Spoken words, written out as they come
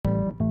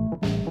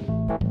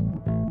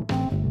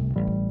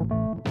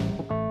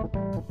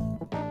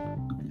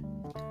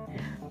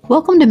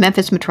Welcome to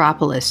Memphis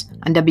Metropolis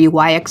on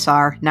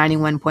WYXR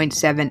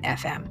 91.7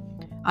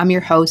 FM. I'm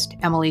your host,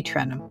 Emily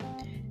Trenum.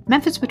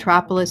 Memphis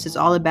Metropolis is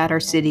all about our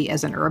city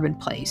as an urban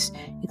place,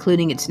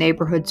 including its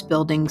neighborhoods,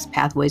 buildings,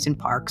 pathways, and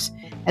parks,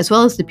 as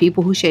well as the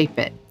people who shape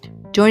it.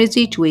 Join us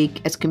each week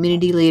as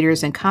community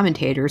leaders and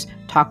commentators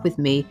talk with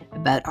me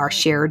about our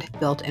shared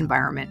built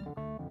environment.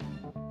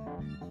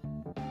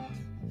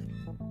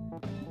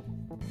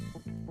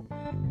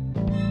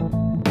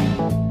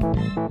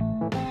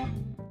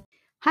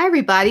 Hi,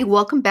 everybody.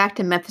 Welcome back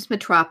to Memphis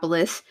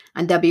Metropolis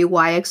on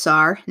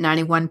WYXR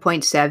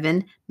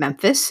 91.7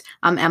 Memphis.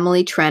 I'm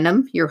Emily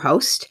Trenum, your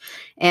host.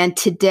 And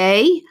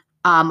today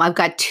I've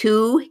got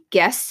two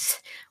guests,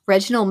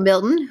 Reginald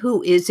Milton,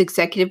 who is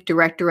Executive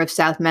Director of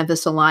South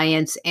Memphis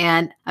Alliance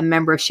and a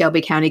member of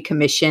Shelby County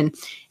Commission,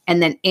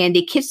 and then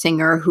Andy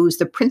Kitzinger, who's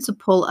the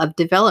principal of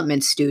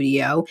Development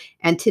Studio.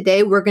 And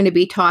today we're going to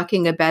be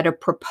talking about a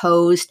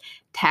proposed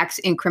tax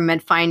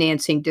increment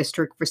financing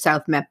district for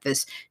South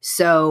Memphis.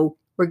 So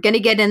we're going to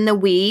get in the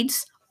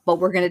weeds, but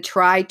we're going to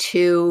try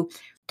to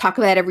talk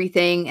about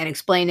everything and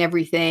explain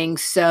everything.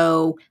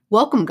 So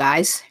welcome,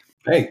 guys.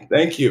 Hey,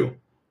 thank you.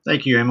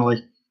 Thank you,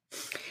 Emily.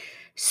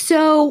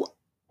 So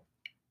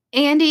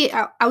Andy,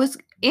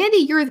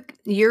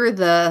 you're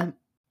the,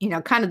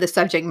 kind of the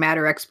subject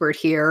matter expert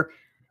here.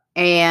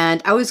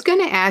 And I was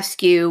going to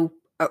ask you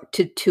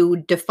to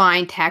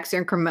define tax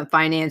increment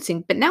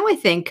financing, but now I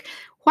think,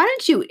 why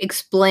don't you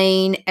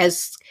explain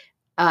as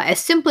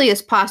simply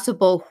as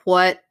possible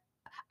what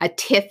a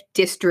TIF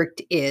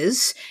district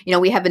is?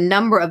 We have a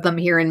number of them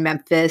here in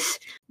Memphis,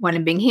 one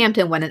in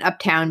Binghamton, one in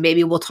Uptown.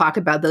 Maybe we'll talk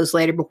about those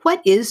later, but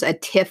what is a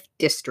TIF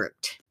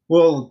district?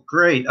 Well,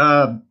 great.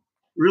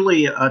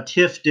 Really, a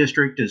TIF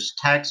district is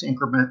tax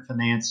increment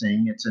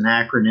financing. It's an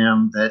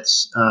acronym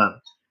that's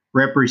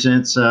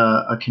represents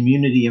a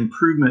community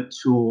improvement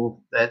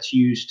tool that's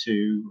used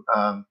to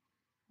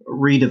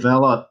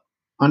redevelop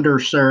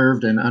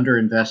underserved and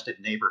underinvested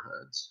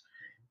neighborhoods.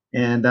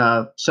 And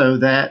so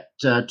that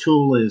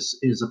tool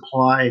is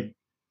applied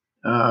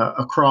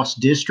across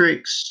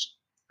districts,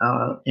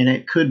 and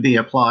it could be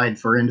applied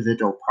for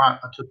individual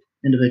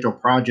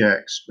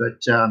projects. But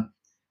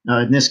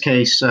in this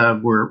case,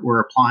 we're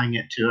applying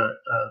it to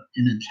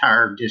an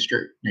entire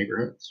district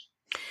neighborhoods.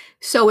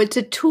 So it's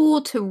a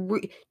tool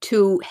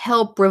to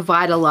help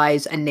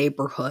revitalize a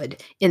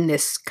neighborhood in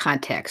this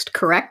context,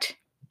 correct?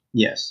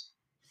 Yes.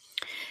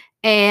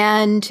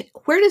 And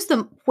where does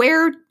the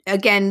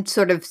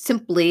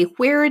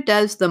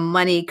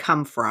money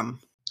come from?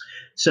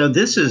 So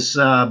this is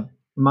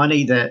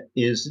money that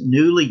is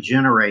newly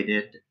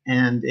generated,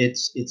 and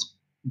it's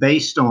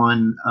based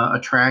on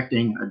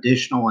attracting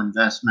additional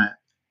investment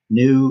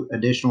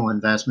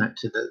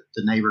to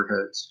the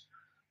neighborhoods.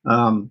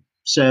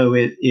 So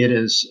it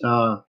is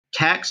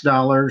tax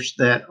dollars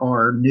that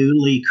are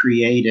newly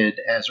created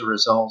as a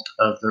result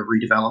of the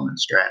redevelopment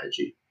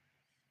strategy.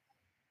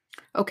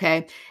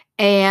 Okay.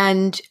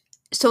 And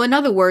so in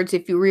other words,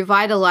 if you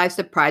revitalize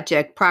the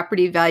project,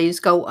 property values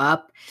go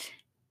up,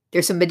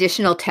 there's some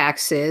additional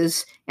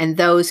taxes, and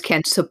those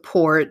can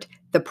support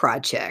the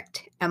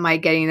project. Am I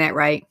getting that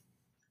right?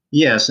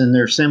 Yes, and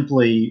they're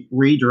simply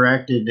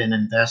redirected and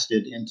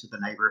invested into the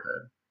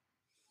neighborhood.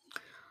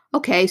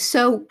 Okay,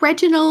 so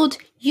Reginald,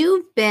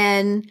 you've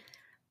been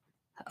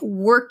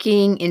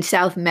working in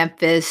South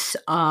Memphis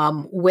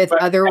with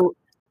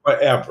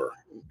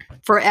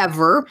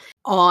forever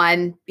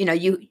on,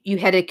 you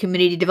had a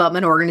community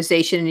development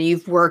organization, and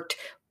you've worked,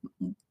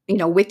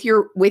 with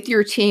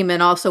your team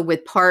and also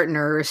with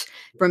partners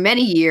for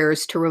many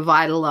years to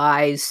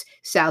revitalize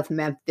South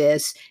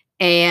Memphis.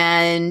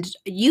 And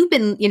you've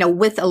been,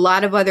 with a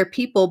lot of other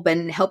people,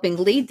 been helping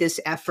lead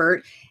this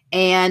effort.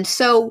 And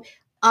so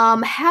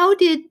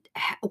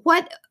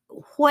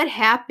what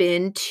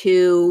happened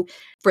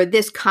for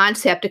this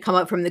concept to come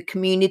up from the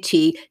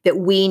community that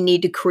we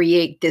need to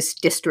create this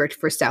district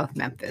for South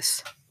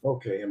Memphis?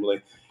 Okay,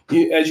 Emily.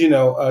 As you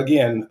know,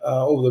 again,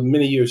 over the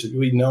many years that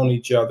we've known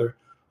each other,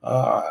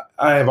 I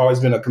have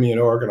always been a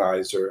community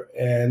organizer.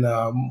 And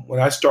when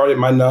I started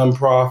my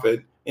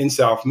nonprofit in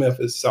South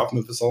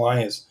Memphis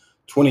Alliance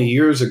 20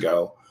 years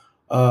ago,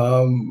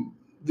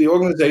 the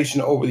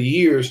organization over the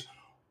years,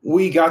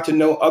 we got to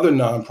know other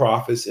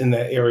nonprofits in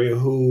that area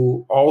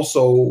who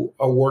also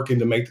are working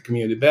to make the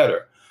community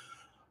better.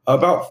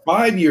 About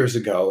 5 years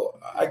ago,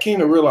 I came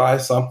to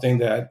realize something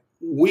that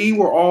we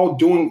were all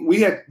doing. We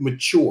had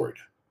matured.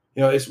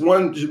 It's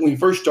when you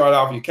first start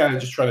off, you kind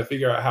of just trying to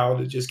figure out how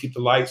to just keep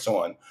the lights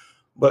on.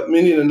 But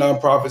many of the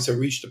nonprofits have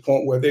reached a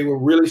point where they were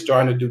really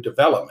starting to do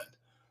development.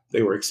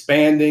 They were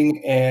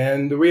expanding,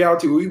 and the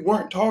reality, we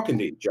weren't talking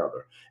to each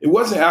other. It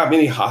wasn't out of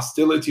any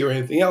hostility or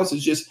anything else.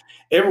 It's just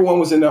everyone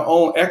was in their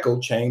own echo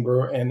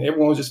chamber, and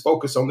everyone was just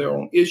focused on their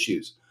own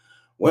issues.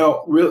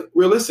 Well,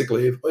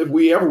 realistically, if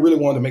we ever really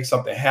want to make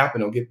something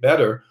happen or get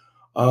better,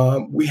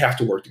 we have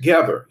to work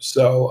together.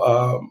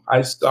 So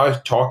I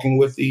started talking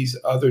with these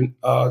other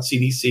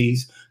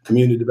CDCs,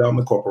 community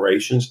development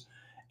corporations,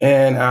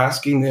 and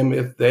asking them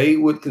if they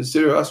would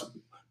consider us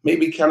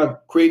maybe kind of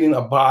creating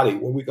a body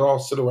where we could all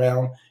sit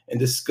around and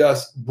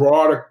discuss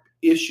broader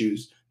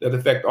issues that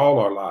affect all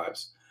our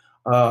lives.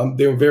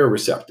 They were very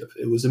receptive.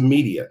 It was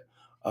immediate.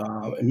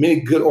 And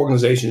many good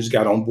organizations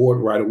got on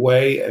board right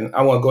away. And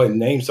I want to go ahead and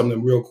name some of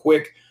them real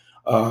quick.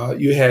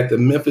 You had the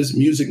Memphis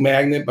Music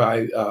Magnet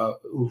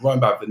run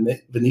by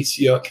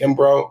Venetia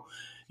Kimbrough.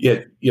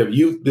 You have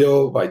Youth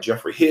Bill by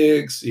Jeffrey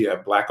Higgs. You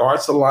have Black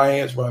Arts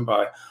Alliance run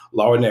by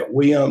Laurinette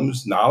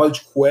Williams,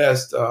 Knowledge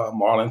Quest,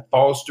 Marlon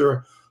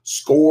Foster,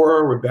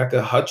 SCORE,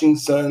 Rebecca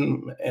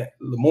Hutchinson, and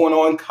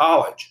Lemoyne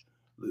College,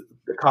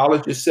 the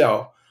college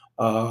itself,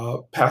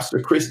 Pastor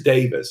Chris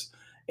Davis,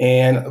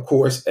 and of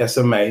course,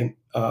 SMA,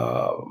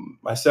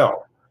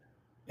 myself.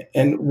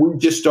 And we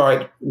just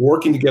started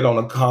working together on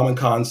a common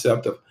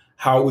concept of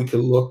how we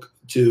could look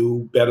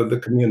to better the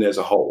community as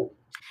a whole.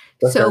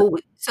 So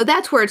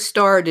that's where it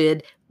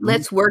started. Mhm.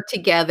 Let's work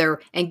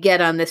together and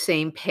get on the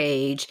same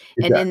page.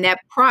 And Exactly. in that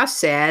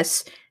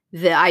process,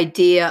 the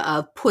idea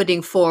of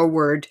putting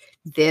forward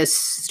this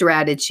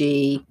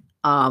strategy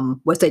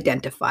was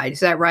identified.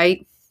 Is that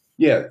right?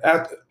 Yeah,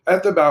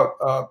 after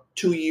about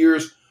 2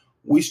 years,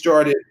 we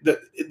started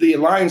the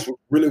alliance was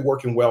really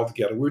working well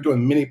together. We were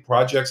doing many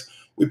projects.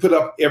 We put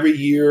up every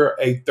year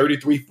a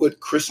 33-foot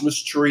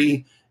Christmas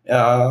tree.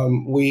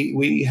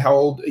 We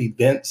held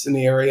events in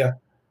the area.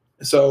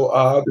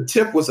 So the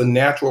TIF was a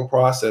natural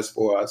process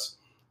for us.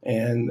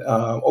 And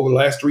over the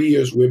last 3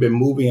 years, we've been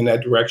moving in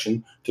that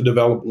direction to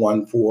develop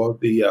one for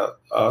the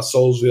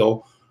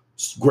Soulsville,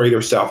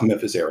 greater South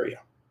Memphis area.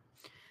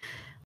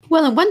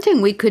 Well, and one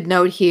thing we could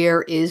note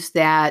here is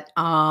that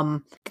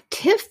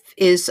TIF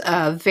is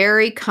a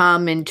very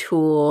common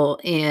tool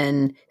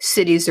in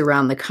cities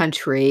around the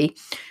country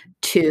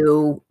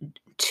to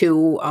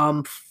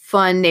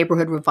fund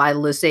neighborhood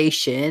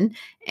revitalization.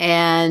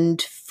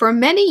 And for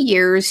many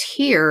years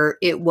here,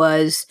 it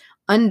was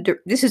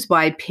this is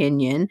my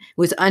opinion,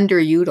 was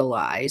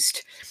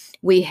underutilized.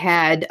 We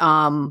had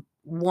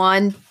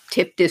one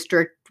TIF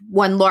district,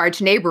 one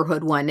large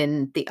neighborhood one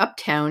in the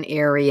Uptown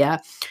area,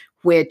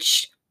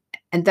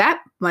 and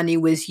that money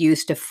was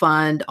used to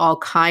fund all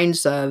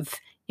kinds of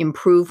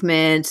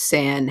improvements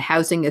and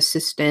housing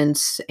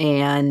assistance.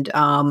 And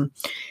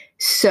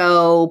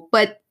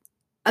but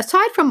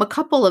aside from a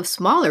couple of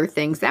smaller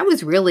things, that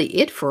was really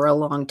it for a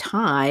long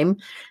time.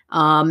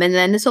 And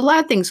then there's a lot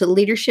of things. The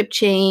leadership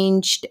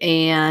changed,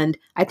 and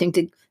I think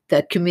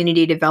the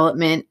community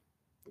development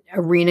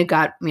arena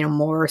got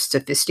more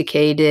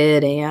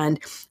sophisticated. And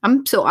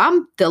I'm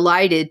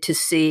delighted to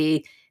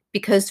see,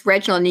 because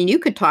Reginald, and you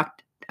could talk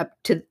up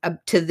to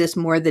this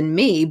more than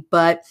me,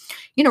 but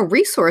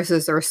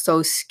resources are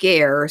so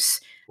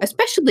scarce,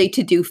 especially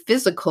to do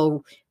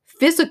physical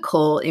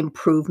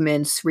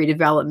improvements,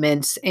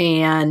 redevelopments,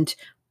 and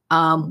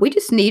we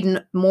just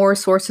need more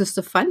sources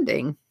of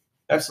funding.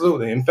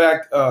 Absolutely. In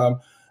fact,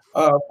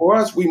 for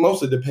us, we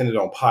mostly depended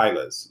on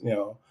pilots,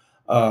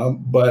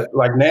 but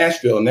like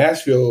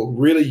Nashville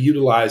really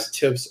utilized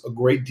TIFs a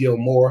great deal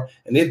more,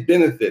 and it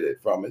benefited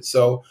from it.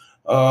 So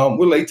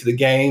we're late to the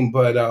game,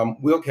 but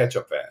we'll catch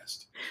up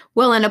fast.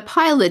 Well, and a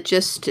pilot,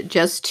 just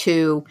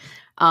to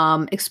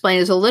explain,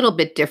 is a little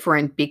bit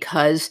different,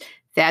 because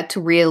that's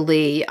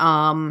really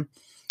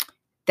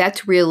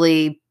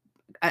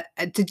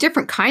it's a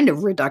different kind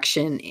of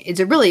reduction.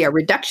 It's really a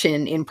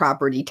reduction in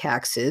property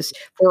taxes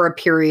for a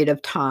period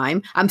of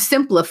time. I'm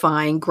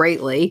simplifying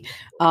greatly,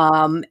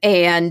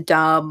 and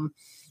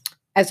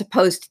as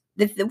opposed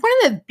to one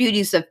of the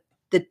beauties of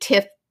the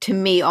TIF to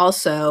me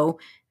also,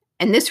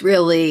 and this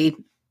really,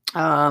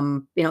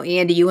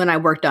 Andy, you and I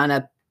worked on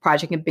a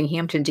project in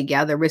Binghamton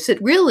together, was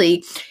it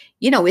really,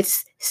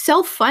 it's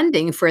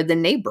self-funding for the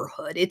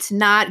neighborhood. It's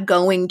not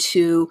going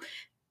to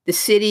the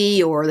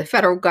city or the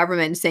federal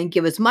government and saying,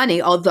 give us money,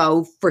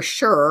 although for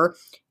sure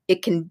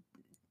that can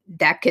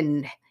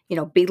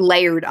be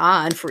layered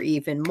on for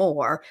even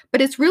more.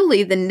 But it's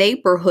really the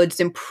neighborhood's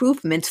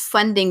improvements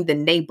funding the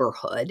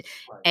neighborhood.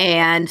 Right.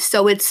 And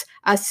so there's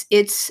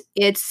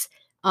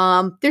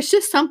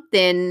just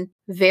something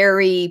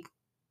very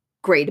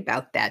great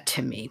about that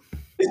to me.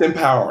 It's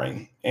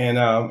empowering. And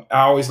I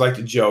always like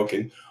to joke,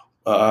 and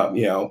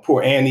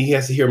poor Andy, he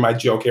has to hear my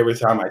joke every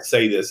time I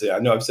say this. I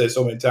know I've said it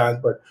so many times,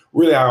 but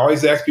really, I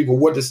always ask people,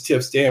 what does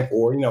TIF stand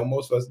for?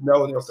 Most of us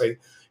know, and they'll say,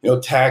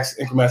 tax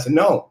increments.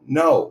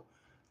 No.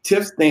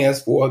 TIF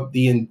stands for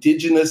the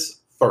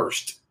indigenous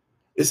first.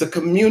 It's a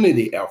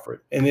community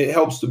effort, and it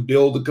helps to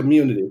build the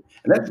community.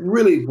 And that's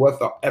really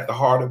at the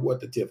heart of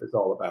what the TIF is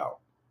all about.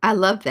 I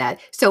love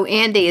that. So,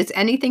 Andy, is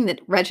anything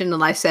that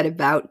Reginald and I said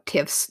about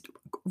TIFs,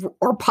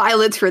 or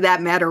pilots for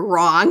that matter,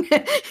 wrong?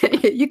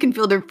 You can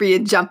feel free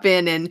to jump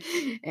in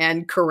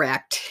and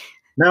correct.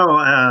 No,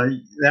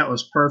 that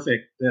was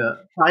perfect.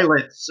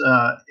 Pilots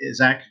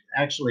is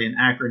actually an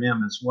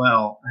acronym as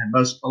well, and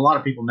a lot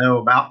of people know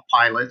about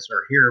pilots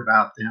or hear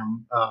about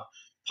them.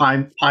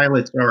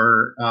 Pilots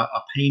are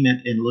a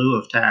payment in lieu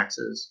of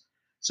taxes,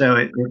 so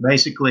it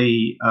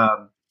basically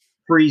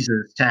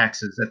freezes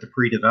taxes at the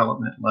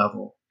pre-development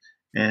level,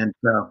 and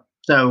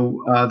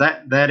so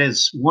that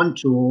is one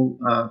tool.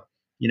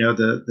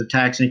 The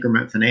tax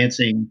increment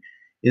financing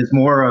is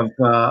more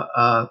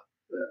of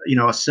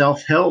a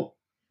self-help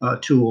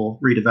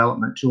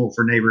redevelopment tool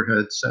for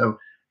neighborhoods. So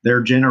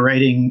they're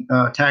generating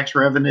tax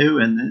revenue,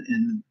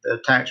 and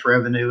the tax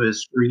revenue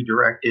is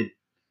redirected.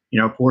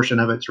 A portion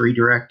of it's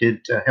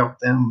redirected to help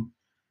them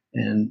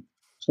and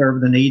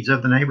serve the needs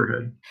of the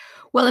neighborhood.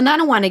 Well, and I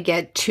don't want to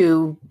get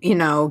too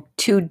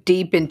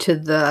deep into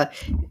the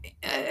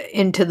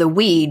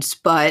weeds,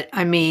 but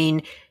I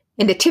mean,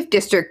 in the TIF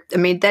district, I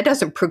mean, that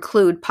doesn't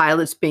preclude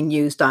pilots being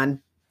used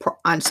on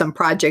some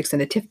projects in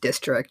the TIF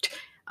district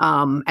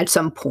at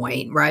some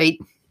point, right?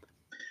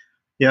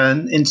 Yeah,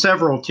 in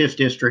several TIF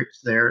districts,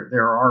 there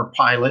are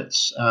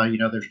pilots.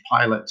 There's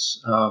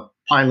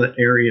pilot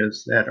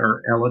areas that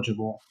are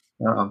eligible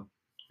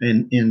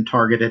in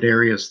targeted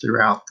areas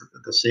throughout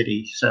the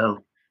city.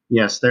 So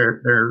yes,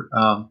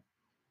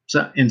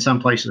 so in some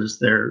places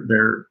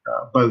they're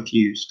both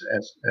used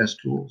as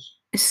tools.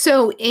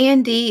 So,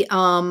 Andy,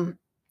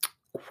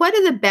 what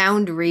are the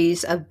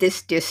boundaries of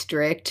this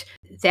district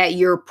that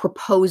you're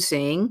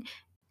proposing?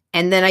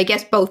 And then I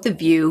guess both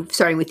of you,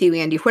 starting with you,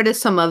 Andy, what are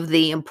some of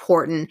the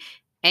important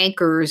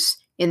anchors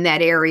in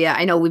that area?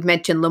 I know we've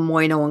mentioned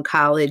Lamoille and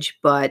College,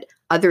 but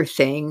other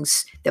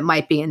things that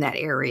might be in that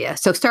area.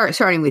 So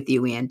starting with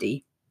you,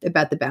 Andy,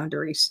 about the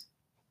boundaries.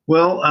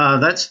 Well,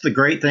 that's the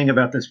great thing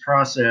about this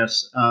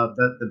process,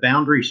 that the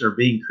boundaries are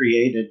being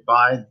created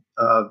by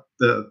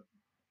the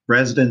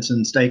residents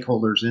and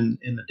stakeholders in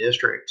the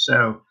district.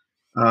 So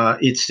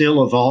it's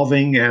still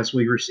evolving as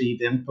we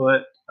receive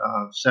input.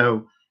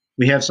 So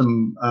we have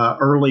some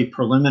early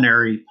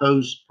preliminary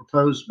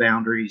proposed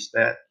boundaries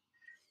that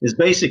is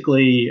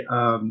basically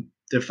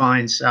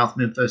defines South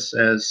Memphis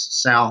as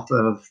south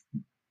of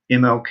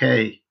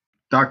MLK,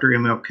 Dr.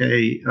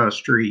 MLK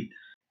Street,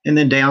 and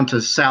then down to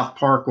South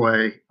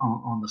Parkway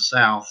on the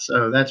south.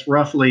 So that's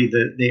roughly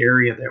the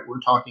area that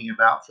we're talking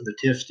about for the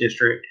TIF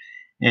district.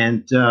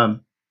 And,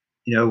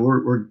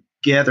 we're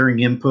gathering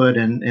input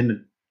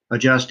and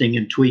adjusting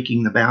and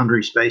tweaking the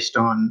boundaries based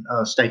on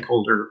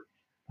stakeholder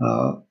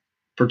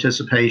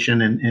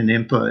participation and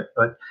input.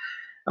 But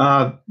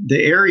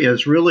the area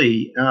is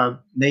really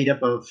made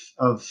up of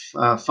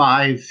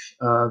five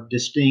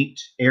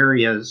distinct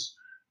areas.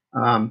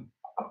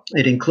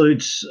 It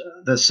includes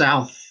the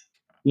South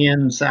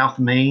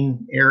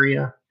Main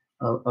area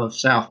of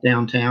South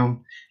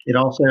Downtown. It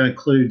also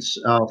includes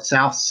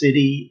South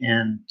City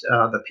and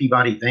the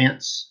Peabody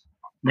Vance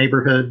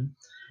neighborhood.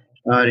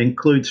 It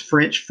includes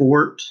French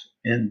Fort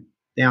and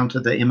down to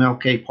the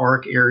MLK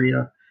Park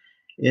area.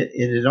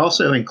 It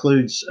also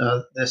includes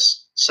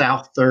this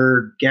South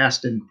Third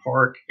Gaston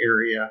Park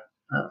area,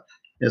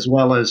 as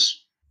well as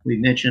we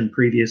mentioned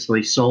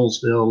previously,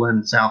 Soulsville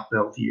and South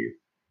Bellevue.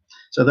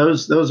 So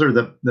those are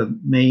the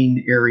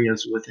main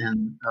areas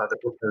within the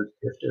proposed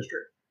TIF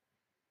district.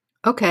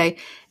 Okay,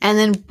 and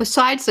then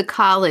besides the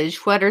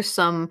college, what are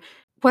some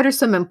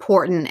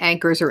important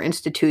anchors or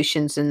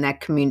institutions in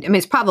that community? I mean,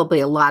 it's probably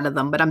a lot of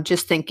them, but I'm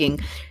just thinking,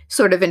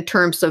 sort of in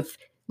terms of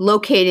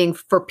locating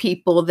for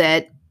people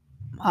that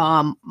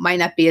might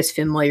not be as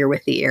familiar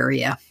with the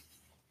area.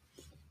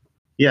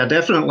 Yeah,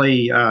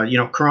 definitely.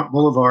 Crump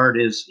Boulevard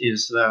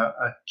is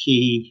a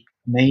key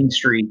main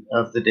street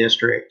of the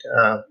district.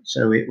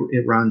 So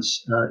it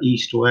runs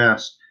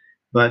east-west.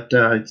 But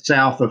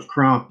south of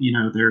Crump,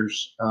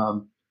 there's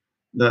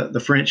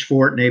the French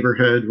Fort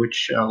neighborhood,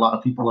 which a lot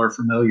of people are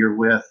familiar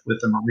with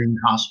the Marine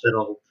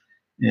Hospital.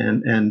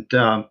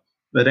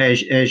 But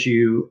as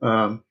you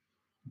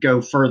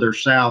go further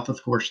south,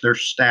 of course,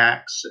 there's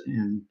Stax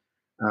and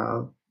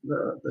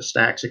the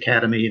Stax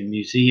Academy and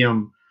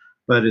Museum,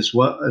 but as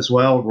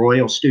well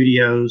Royal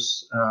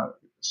Studios,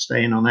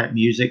 staying on that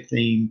music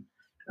theme,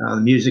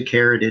 the music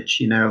heritage,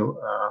 so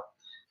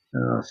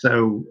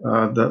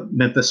the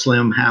Memphis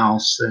Slim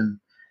House and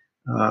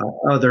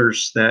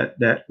others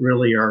that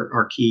really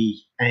are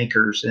key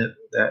anchors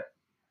that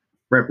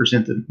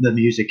represent the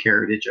music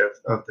heritage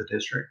of the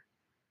district.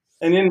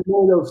 And in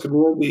one of those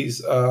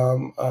communities,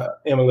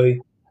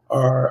 Emily,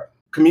 are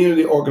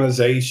community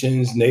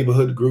organizations,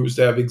 neighborhood groups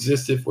that have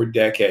existed for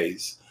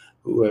decades,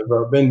 who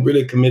have been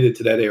really committed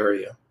to that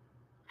area.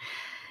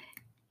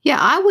 Yeah,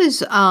 I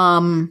was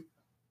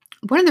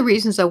one of the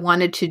reasons I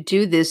wanted to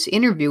do this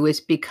interview is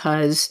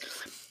because,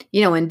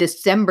 in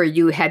December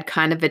you had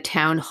kind of a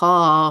town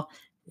hall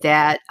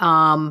that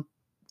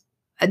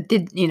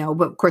did,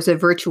 of course, a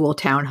virtual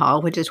town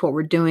hall, which is what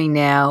we're doing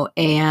now,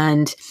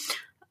 and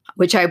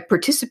which I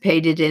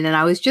participated in, and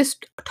I was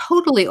just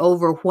totally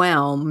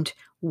overwhelmed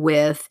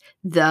with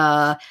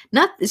not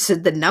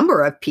the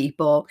number of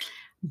people,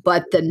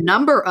 but the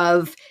number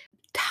of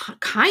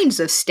kinds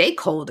of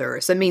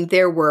stakeholders. I mean,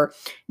 there were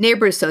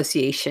neighbor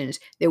associations,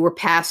 there were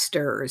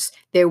pastors,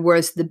 there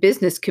was the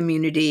business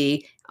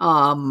community,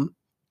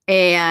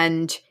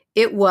 and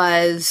it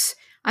was,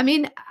 I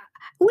mean, it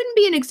wouldn't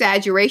be an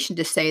exaggeration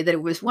to say that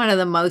it was one of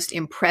the most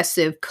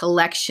impressive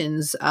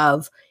collections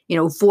of,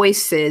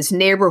 voices,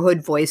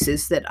 neighborhood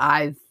voices that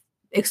I've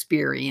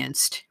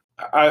experienced.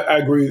 I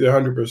agree with you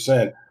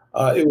 100%.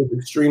 It was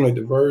extremely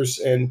diverse.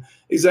 And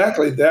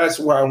exactly that's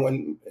why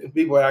when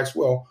people ask,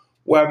 well,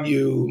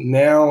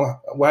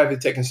 why have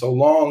it taken so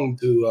long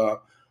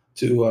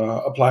to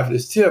apply for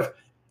this TIF?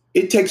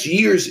 It takes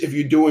years if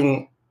you're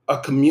doing a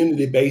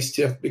community-based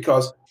TIF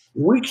because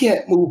we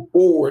can't move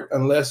forward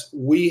unless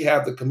we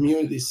have the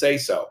community say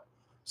so.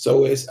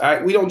 So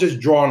we don't just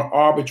draw an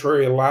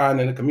arbitrary line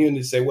in the community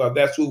and say, well,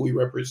 that's who we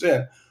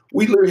represent.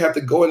 We literally have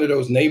to go into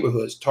those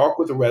neighborhoods, talk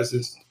with the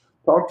residents,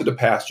 talk to the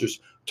pastors,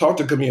 talk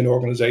to community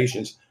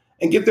organizations,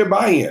 and get their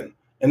buy-in.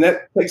 And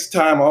that takes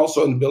time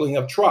also in the building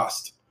of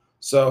trust.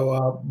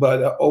 So,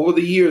 but over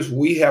the years,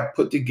 we have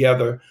put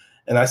together,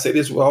 and I say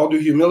this with all due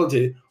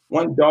humility,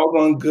 one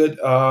doggone good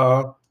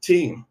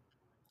team.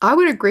 I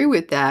would agree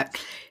with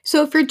that.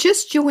 So if you're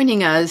just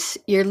joining us,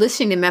 you're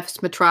listening to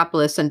Memphis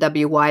Metropolis on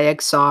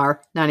WYXR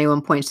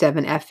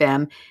 91.7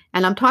 FM,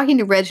 and I'm talking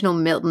to Reginald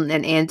Milton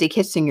and Andy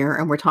Kitzinger,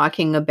 and we're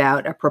talking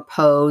about a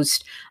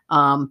proposed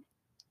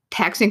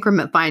tax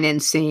increment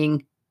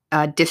financing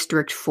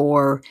district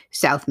for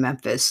South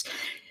Memphis.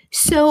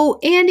 So,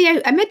 Andy,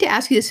 I meant to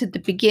ask you this at the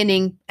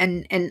beginning,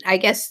 and I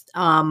guess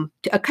a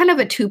kind of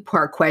a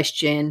two-part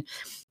question.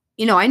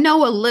 You know, I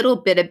know a little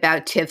bit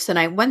about TIFs,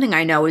 and one thing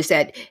I know is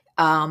that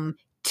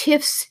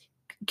TIFs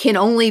can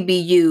only be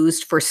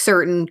used for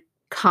certain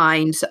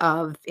kinds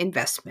of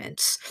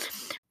investments,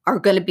 are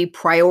going to be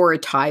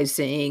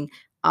prioritizing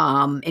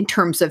in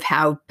terms of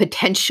how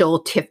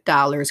potential TIF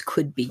dollars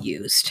could be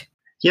used.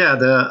 Yeah,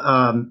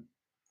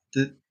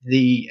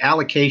 the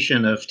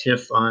allocation of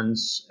TIF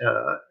funds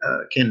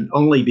can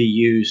only be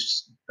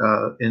used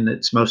in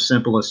its most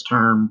simplest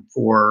term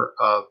for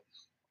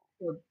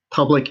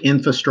public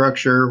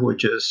infrastructure,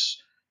 which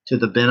is to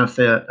the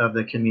benefit of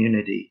the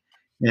community.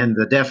 And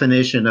the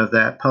definition of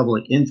that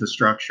public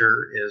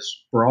infrastructure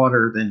is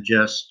broader than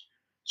just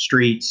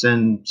streets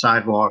and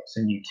sidewalks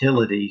and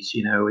utilities.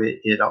 You know,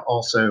 it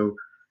also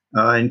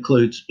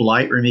includes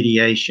blight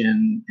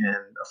remediation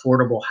and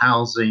affordable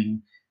housing,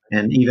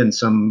 and even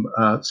some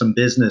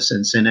business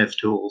incentive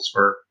tools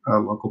for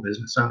local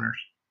business owners.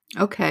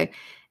 Okay,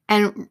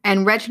 and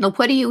Reginald,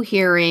 what are you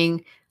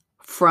hearing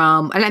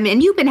from? And I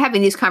mean, you've been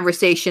having these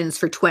conversations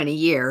for 20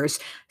 years,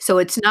 so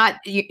it's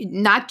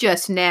not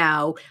just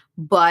now,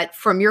 but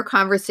from your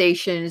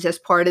conversations as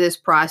part of this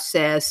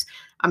process,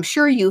 I'm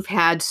sure you've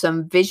had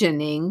some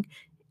visioning.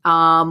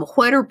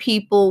 What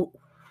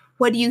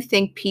do you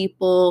think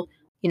people,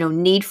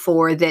 need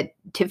for that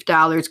TIF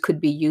dollars could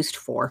be used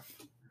for?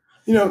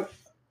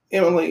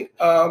 Emily,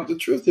 the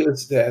truth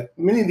is that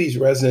many of these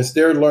residents,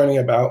 they're learning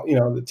about,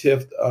 the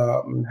TIF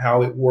and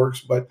how it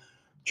works. But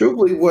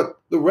truthfully, what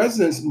the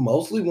residents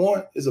mostly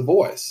want is a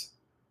voice.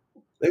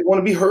 They want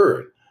to be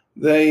heard.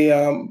 They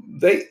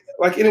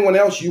like anyone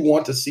else, you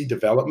want to see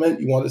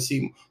development. You want to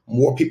see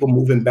more people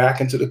moving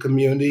back into the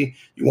community.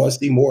 You want to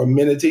see more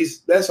amenities.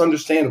 That's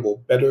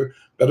understandable. Better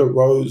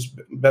roads,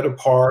 better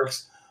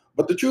parks.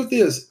 But the truth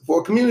is,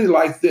 for a community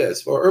like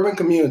this, for an urban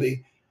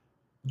community,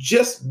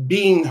 just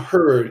being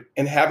heard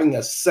and having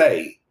a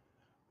say,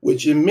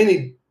 which in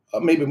many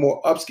maybe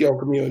more upscale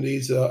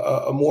communities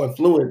are more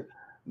affluent,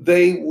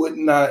 they would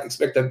not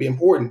expect that to be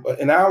important. But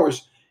in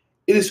ours,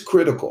 it is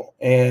critical.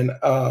 And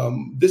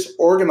this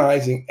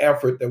organizing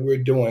effort that we're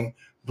doing,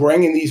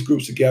 bringing these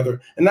groups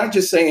together, and not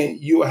just saying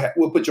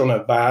we'll put you on an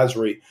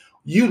advisory.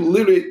 They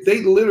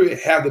literally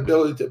have the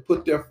ability to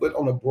put their foot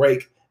on the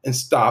brake and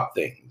stop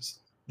things.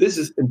 This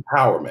is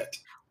empowerment.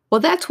 Well,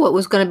 that's what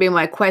was going to be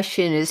my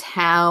question: is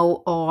I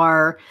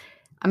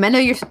know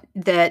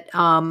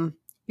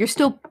you're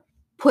still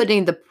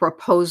putting the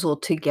proposal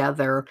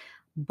together,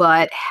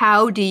 but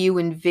how do you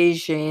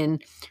envision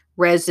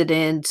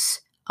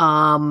residents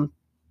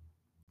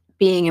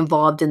being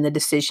involved in the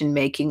decision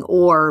making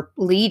or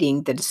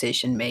leading the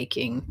decision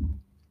making?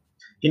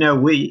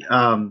 We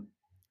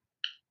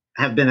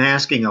have been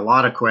asking a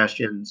lot of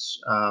questions,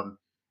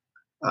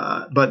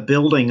 but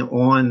building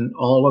on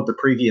all of the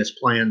previous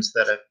plans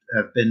that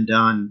have been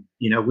done.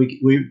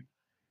 We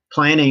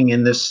planning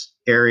in this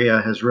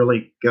area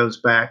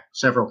goes back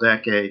several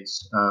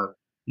decades.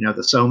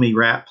 The SOMI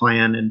RAP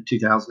plan in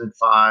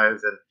 2005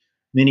 and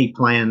many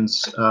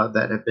plans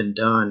that have been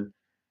done.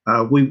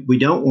 We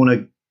don't want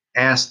to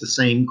ask the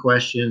same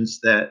questions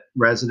that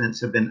residents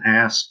have been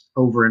asked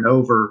over and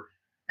over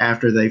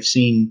after they've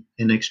seen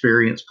and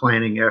experienced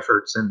planning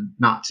efforts and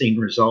not seen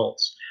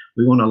results.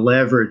 We want to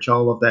leverage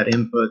all of that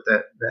input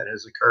that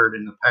has occurred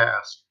in the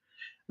past.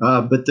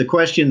 But the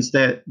questions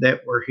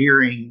that we're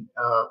hearing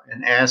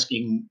and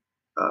asking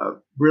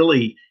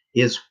really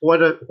is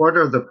what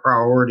are the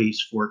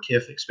priorities for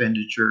TIF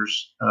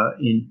expenditures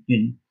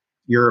in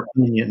your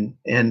opinion?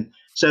 And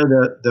so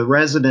the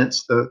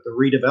residents, the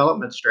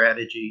redevelopment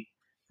strategy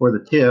for the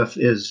TIF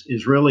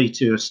is really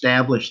to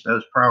establish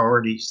those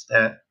priorities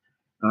that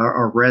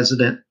are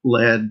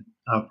resident-led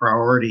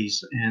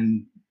priorities,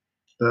 and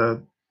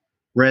the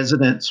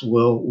residents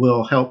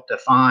will help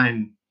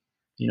define,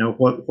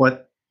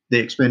 what the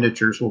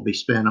expenditures will be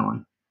spent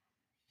on.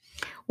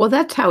 Well,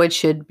 that's how it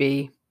should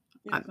be.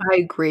 I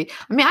agree.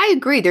 I mean, I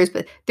agree.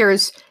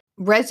 There's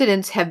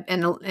residents have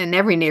in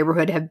every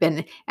neighborhood have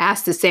been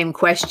asked the same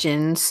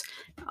questions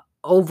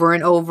over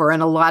and over,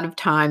 and a lot of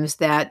times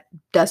that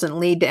doesn't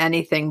lead to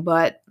anything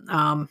but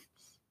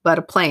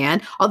a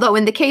plan. Although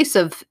in the case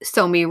of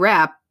SOMI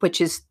REP, which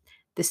is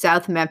the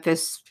South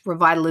Memphis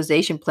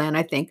Revitalization Plan,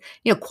 I think,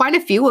 quite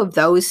a few of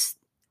those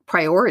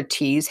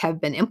priorities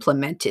have been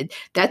implemented.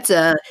 I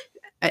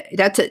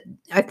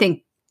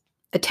think,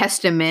 a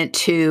testament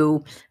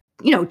to,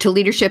 to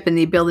leadership and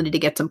the ability to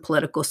get some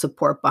political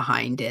support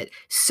behind it.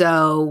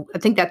 So I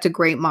think that's a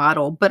great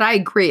model. But I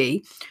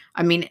agree.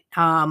 I mean,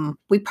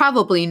 we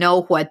probably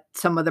know what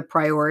some of the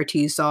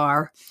priorities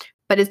are,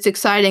 but it's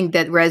exciting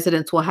that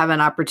residents will have an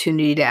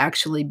opportunity to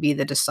actually be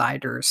the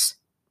deciders.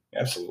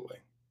 Absolutely.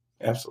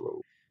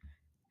 Absolutely.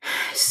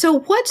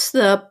 So what's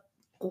the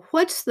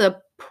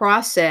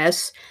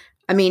process?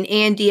 I mean,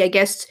 Andy, I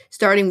guess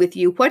starting with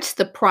you, what's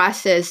the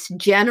process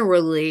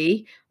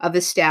generally of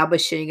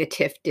establishing a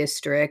TIF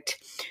district?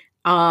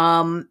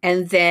 And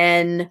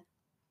then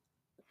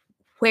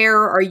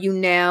where are you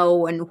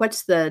now, and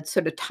what's the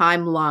sort of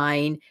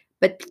timeline?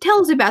 But tell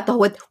us about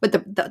what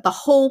the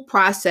whole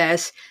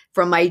process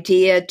from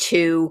idea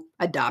to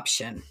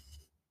adoption.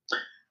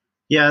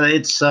 Yeah,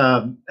 it's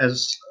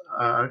as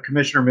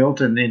Commissioner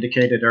Milton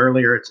indicated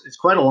earlier. It's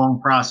quite a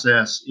long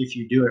process if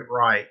you do it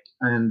right,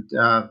 and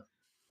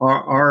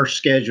our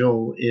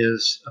schedule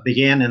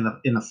began in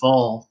the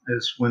fall,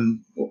 is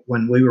when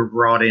we were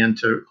brought in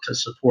to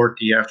support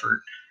the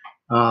effort.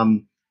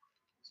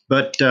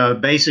 But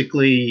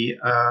basically,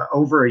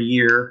 over a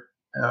year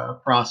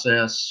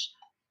process,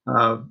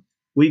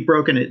 we've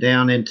broken it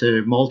down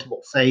into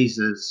multiple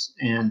phases,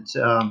 and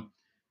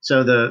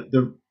so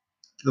the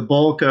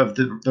bulk of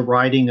the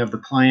writing of the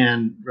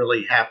plan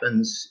really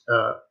happens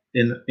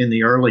in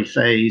the early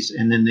phase,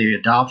 and then the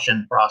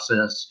adoption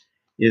process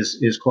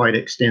is quite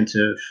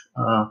extensive.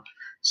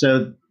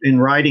 So in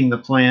writing the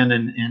plan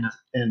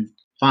and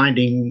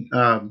finding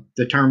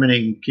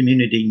determining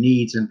community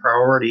needs and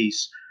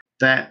priorities,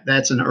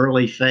 that's an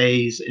early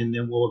phase, and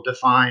then we'll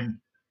define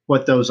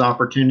what those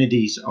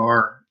opportunities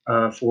are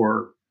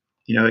for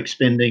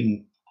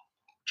expending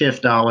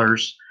TIF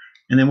dollars,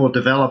 and then we'll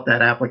develop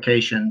that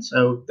application.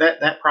 So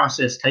that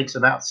process takes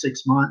about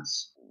 6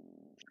 months,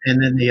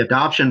 and then the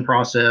adoption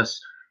process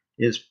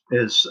is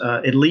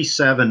at least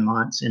 7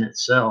 months in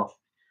itself.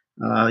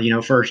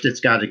 First it's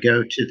got to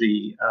go to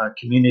the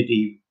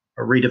Community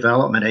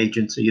Redevelopment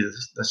Agency,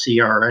 the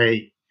CRA,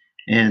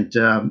 and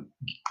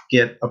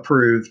get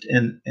approved,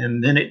 and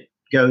then it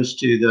goes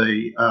to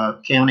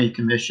the County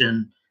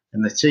Commission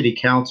and the City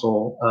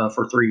Council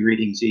for 3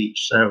 readings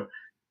each. So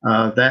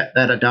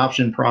that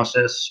adoption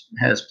process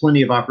has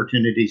plenty of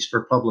opportunities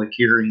for public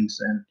hearings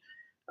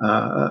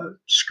and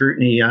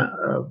scrutiny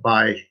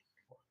by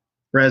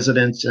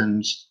residents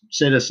and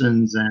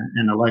citizens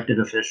and elected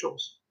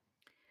officials.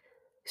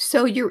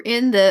 So you're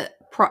in the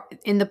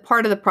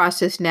part of the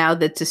process now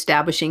that's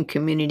establishing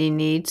community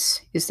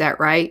needs. Is that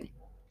right?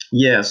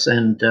 Yes,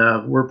 and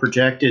we're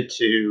projected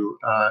to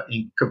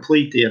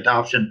complete the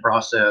adoption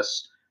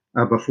process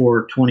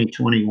before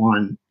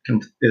 2021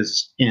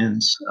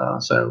 ends,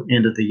 so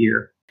end of the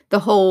year.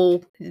 The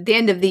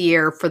end of the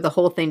year for the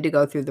whole thing to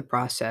go through the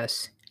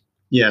process.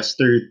 Yes,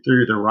 through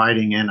the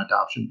writing and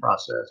adoption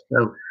process.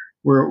 So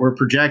we're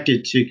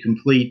projected to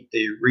complete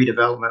the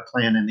redevelopment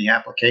plan and the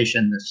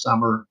application this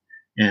summer,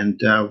 and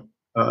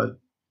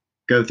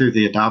go through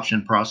the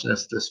adoption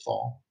process this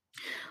fall.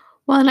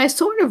 Well, and I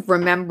sort of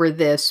remember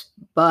this,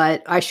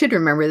 but I should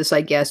remember this,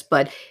 I guess.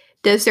 But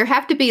does there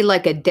have to be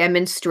like a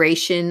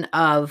demonstration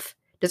of?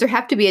 Does there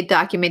have to be a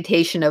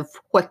documentation of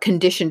what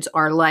conditions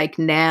are like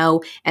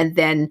now, and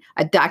then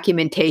a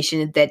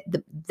documentation that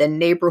the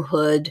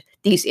neighborhood,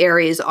 these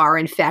areas are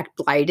in fact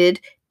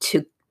blighted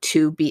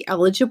to be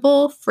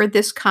eligible for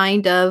this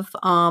kind of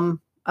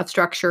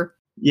structure?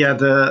 Yeah,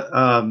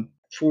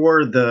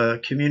 for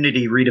the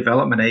Community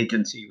Redevelopment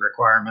Agency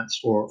requirements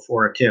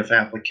for a TIF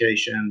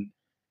application,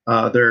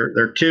 there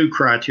are 2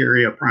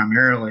 criteria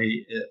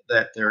primarily: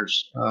 that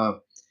there's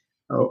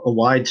a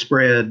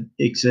widespread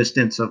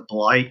existence of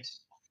blight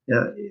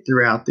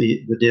throughout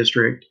the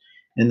district,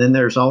 and then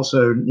there's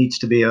also needs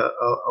to be a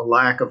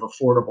lack of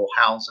affordable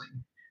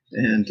housing.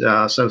 And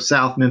so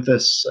South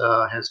Memphis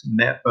has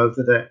met both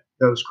of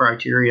those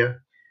criteria,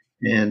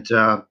 and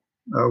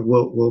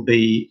we'll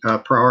be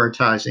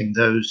prioritizing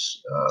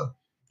those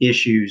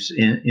issues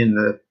in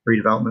the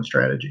redevelopment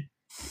strategy.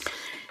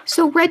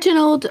 So,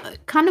 Reginald,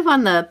 kind of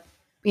on the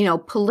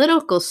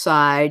political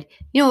side,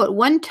 at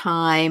one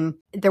time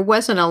there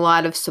wasn't a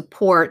lot of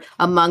support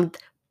among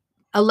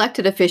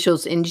elected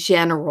officials in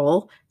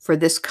general for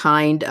this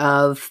kind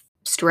of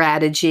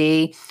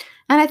strategy,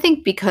 and I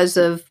think because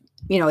of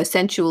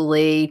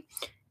essentially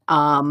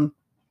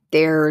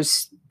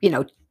there's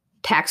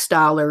tax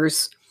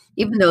dollars,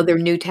 even though they're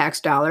new tax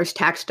dollars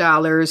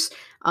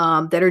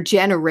that are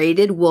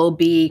generated will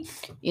be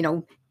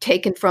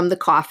taken from the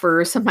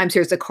coffer. Sometimes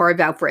there's a carve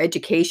out for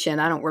education.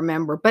 I don't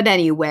remember. But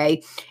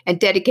anyway, and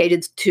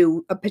dedicated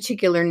to a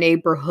particular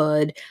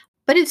neighborhood.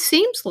 But it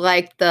seems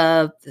like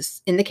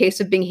in the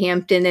case of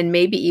Binghamton and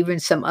maybe even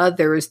some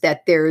others,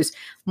 that there's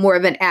more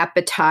of an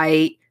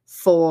appetite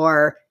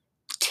for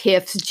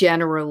TIFs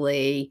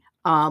generally.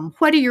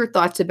 What are your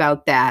thoughts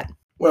about that?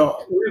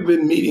 Well, we've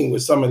been meeting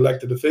with some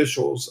elected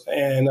officials,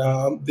 and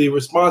the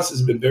response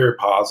has been very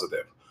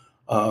positive.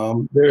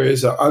 There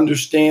is an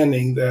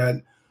understanding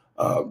that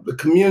the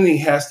community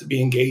has to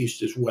be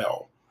engaged as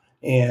well,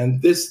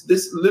 and this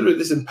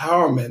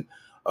empowerment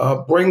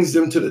brings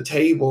them to the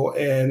table,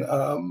 and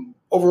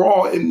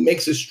overall, it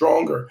makes it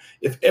stronger.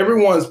 If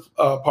everyone's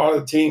part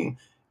of the team,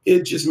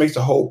 it just makes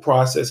the whole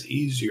process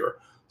easier.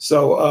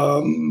 So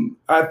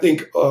I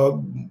think,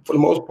 for the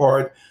most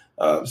part,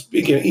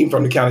 speaking even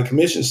from the county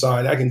commission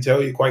side, I can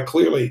tell you quite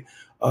clearly,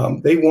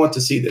 they want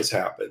to see this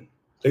happen.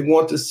 They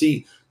want to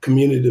see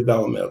community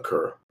development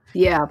occur.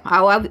 Yeah,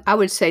 I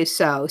would say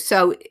so.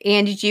 So,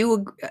 Andy,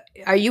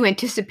 are you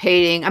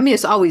anticipating? I mean,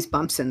 it's always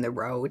bumps in the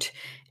road.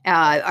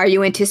 Are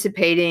you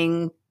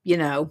anticipating,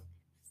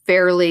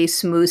 fairly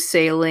smooth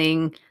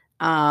sailing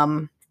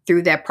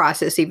through that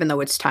process, even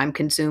though it's time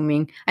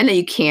consuming? I know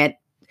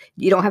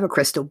you don't have a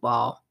crystal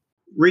ball.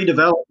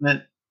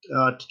 Redevelopment,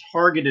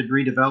 targeted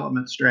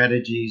redevelopment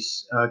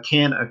strategies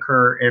can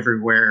occur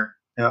everywhere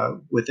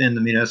within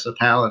the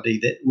municipality.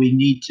 That we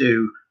need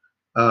to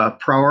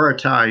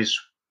prioritize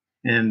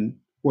and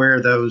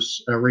where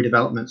those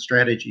redevelopment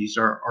strategies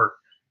are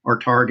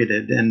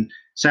targeted. And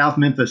South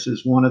Memphis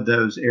is one of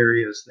those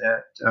areas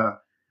that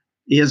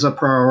is a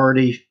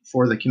priority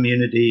for the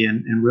community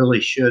and really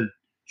should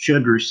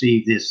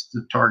receive this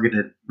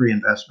targeted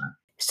reinvestment.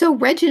 So,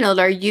 Reginald,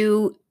 are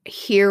you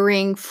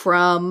hearing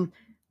from?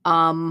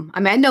 I mean,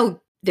 I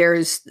know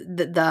there's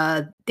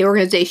the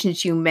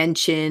organizations you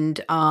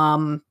mentioned.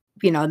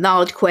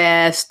 Knowledge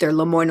Quest or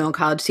Lemoyne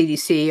College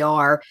CDC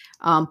are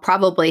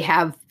probably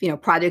have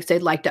projects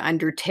they'd like to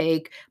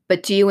undertake.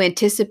 But do you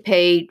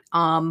anticipate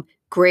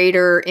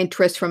greater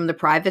interest from the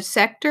private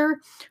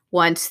sector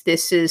once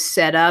this is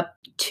set up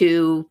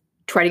to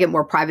try to get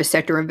more private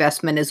sector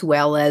investment as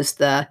well as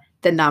the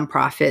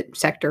nonprofit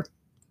sector?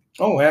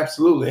 Oh,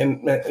 absolutely.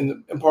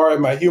 And part of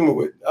my humor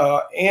with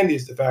Andy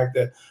is the fact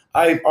that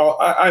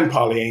I'm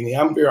Pollyanna.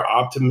 I'm very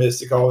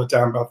optimistic all the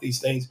time about these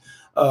things.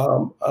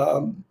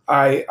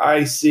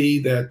 I see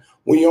that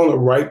when you're on the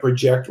right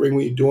trajectory,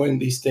 when you're doing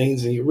these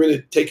things and you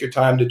really take your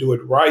time to do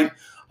it right,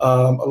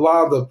 a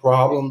lot of the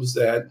problems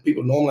that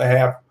people normally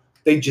have,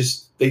 they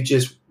just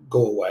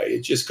go away.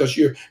 It's just because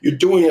you're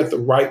doing it the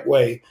right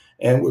way.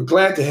 And we're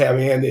glad to have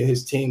Andy and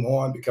his team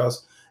on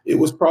because it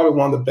was probably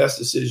one of the best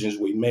decisions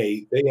we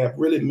made. They have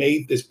really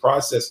made this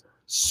process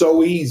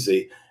so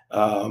easy.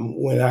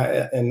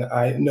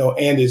 I know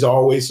Andy's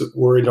always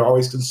worried,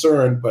 always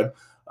concerned, but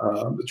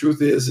the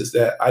truth is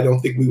that I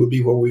don't think we would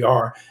be where we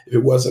are if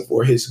it wasn't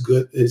for his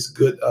good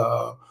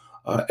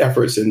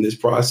efforts in this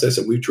process,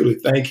 and we truly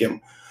thank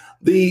him.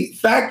 The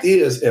fact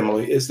is,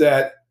 Emily, is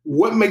that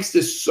what makes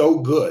this so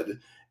good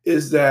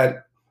is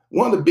that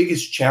one of the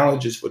biggest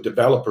challenges for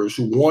developers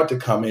who want to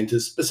come into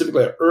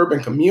specifically an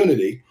urban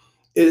community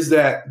is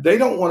that they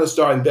don't want to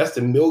start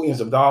investing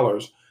millions of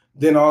dollars,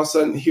 then all of a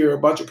sudden hear a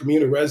bunch of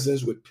community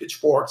residents with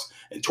pitchforks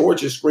and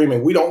torches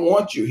screaming, "We don't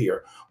want you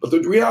here." But the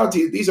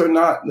reality, these are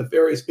not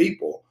nefarious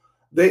people.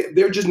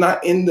 They're just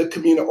not in the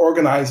community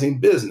organizing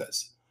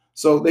business.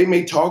 So they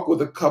may talk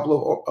with a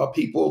couple of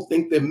people,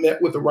 think they've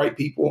met with the right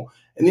people,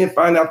 and then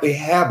find out they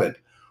haven't.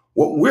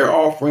 What we're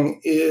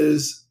offering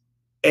is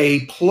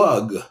a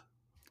plug.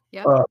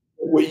 Yep.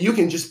 Where you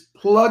can just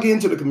plug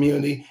into the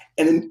community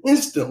and then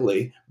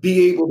instantly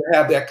be able to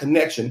have that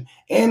connection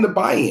and the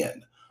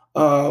buy-in.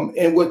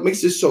 And what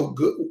makes this so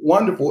good,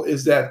 wonderful,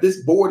 is that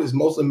this board is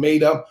mostly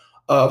made up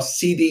of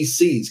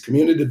CDCs,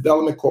 community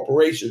development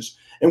corporations,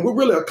 and we're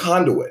really a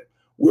conduit.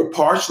 We're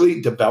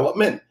partially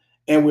development,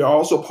 and we're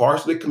also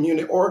partially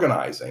community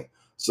organizing.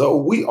 So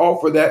we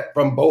offer that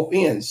from both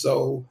ends.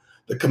 So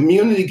the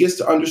community gets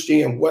to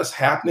understand what's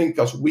happening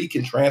because we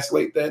can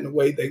translate that in the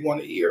way they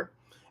want to hear.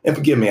 And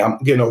forgive me, I'm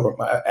getting over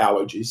my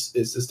allergies.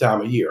 It's this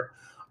time of year.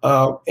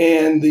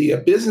 And the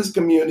business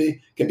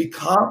community can be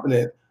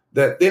confident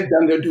that they've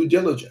done their due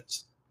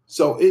diligence.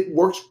 So it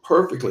works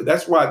perfectly.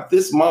 That's why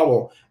this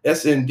model,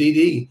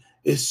 SNDD,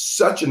 is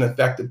such an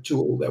effective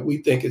tool that we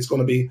think it's going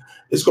to be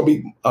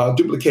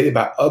duplicated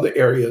by other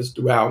areas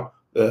throughout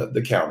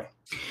the county.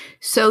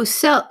 So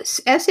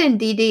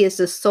SNDD is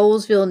the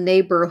Soulsville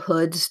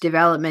Neighborhoods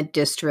Development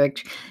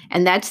District,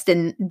 and that's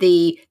the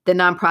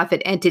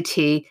nonprofit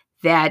entity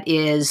that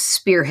is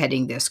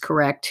spearheading this,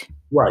 correct?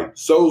 Right.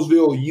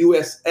 Soulsville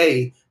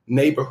USA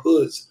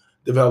Neighborhoods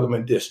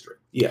Development District.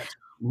 Yes.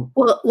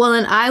 Well,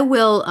 and I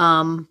will,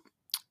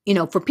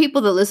 for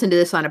people that listen to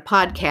this on a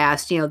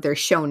podcast, there's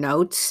show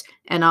notes,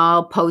 and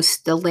I'll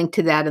post the link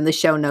to that in the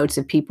show notes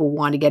if people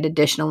want to get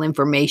additional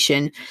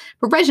information.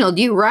 But Reginald,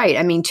 you're right.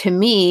 I mean, to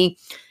me,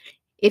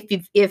 if the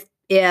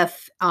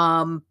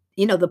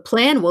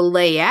plan will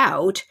lay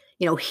out,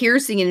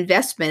 here's the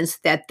investments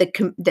that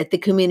the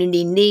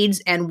community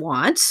needs and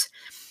wants,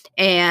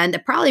 and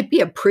it'd probably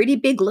be a pretty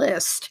big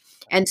list.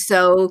 And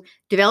so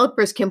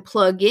developers can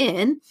plug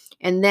in,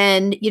 and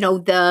then,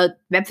 the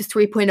Memphis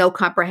 3.0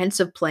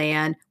 comprehensive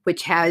plan,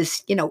 which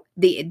has,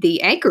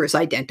 the anchors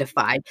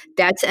identified,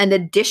 that's an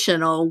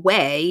additional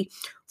way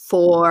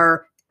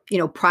for,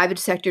 private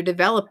sector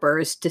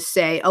developers to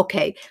say,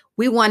 okay,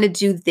 we want to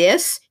do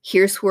this.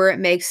 Here's where it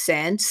makes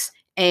sense.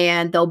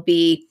 And there'll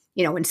be,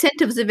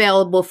 incentives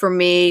available for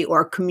me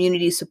or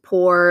community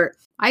support.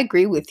 I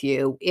agree with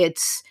you.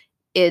 It's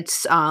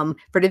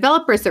for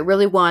developers that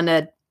really want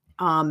to,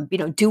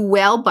 do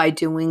well by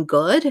doing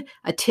good.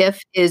 A TIF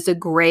is a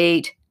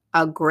great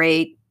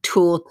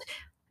tool.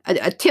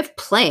 A TIF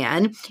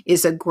plan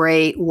is a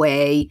great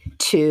way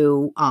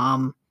to,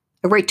 a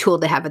great tool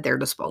to have at their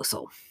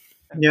disposal.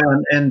 Yeah,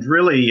 and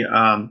really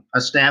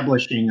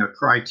establishing a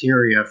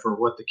criteria for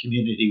what the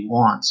community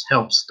wants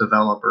helps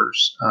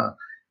developers.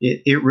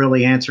 It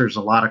really answers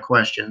a lot of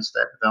questions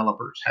that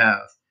developers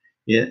have.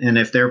 And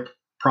if their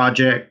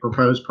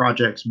proposed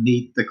projects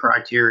meet the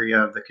criteria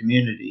of the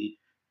community,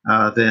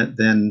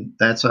 then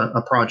that's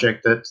a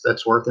project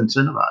that's worth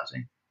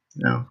incentivizing.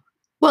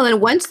 Well,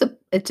 and once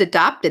it's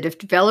adopted, if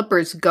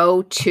developers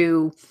go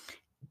to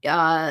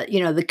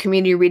the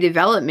Community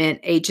Redevelopment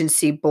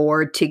Agency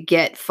board to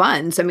get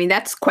funds, I mean,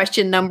 that's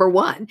question number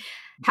one.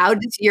 How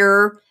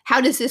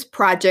does this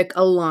project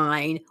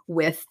align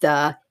with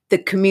the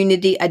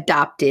community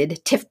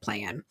adopted TIF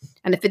plan?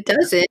 And if it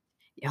doesn't,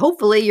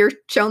 hopefully you're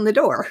shown the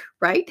door,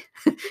 right?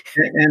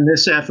 And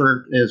this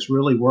effort is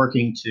really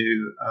working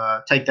to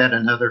take that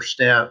another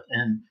step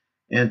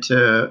and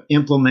to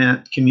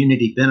implement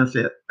community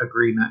benefit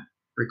agreement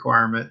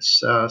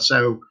requirements.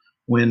 So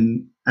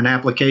when an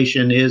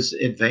application is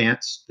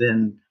advanced,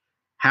 then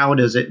how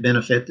does it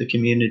benefit the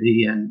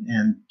community?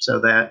 And so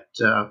that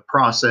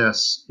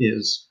process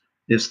is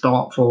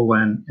thoughtful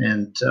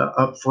and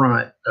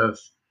upfront of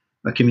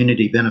a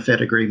community benefit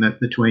agreement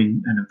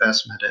between an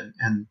investment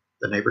and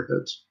the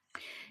neighborhoods.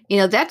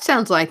 That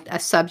sounds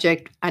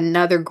like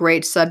another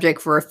great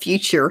subject for a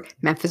future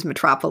Memphis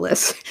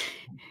Metropolis.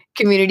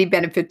 Community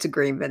benefits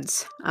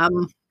agreements.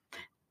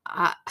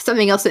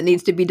 Something else that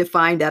needs to be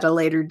defined at a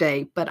later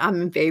date, but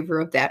I'm in favor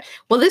of that.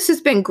 Well, this has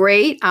been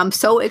great. I'm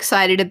so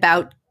excited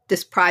about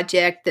this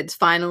project that's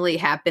finally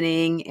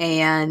happening.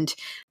 And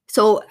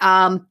so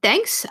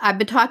thanks. I've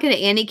been talking to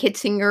Annie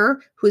Kitzinger,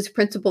 who's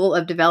principal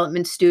of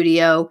Development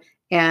Studio,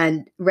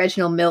 and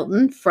Reginald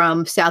Milton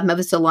from South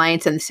Memphis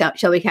Alliance and the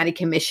Shelby County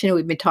Commission.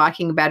 We've been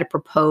talking about a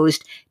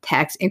proposed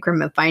tax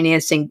increment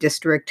financing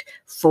district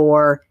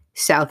for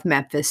South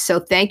Memphis. So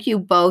thank you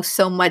both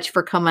so much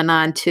for coming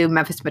on to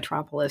Memphis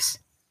Metropolis.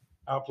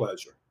 Our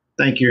pleasure.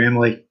 Thank you,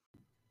 Emily.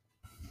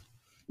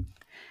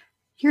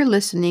 You're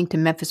listening to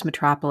Memphis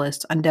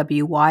Metropolis on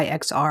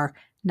WYXR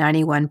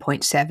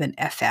 91.7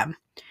 FM.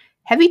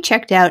 Have you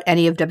checked out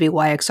any of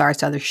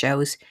WYXR's other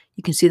shows?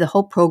 You can see the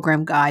whole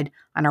program guide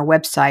on our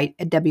website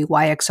at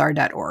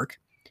wyxr.org.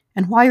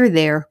 And while you're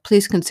there,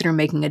 please consider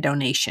making a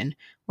donation.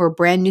 We're a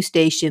brand new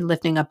station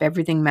lifting up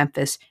everything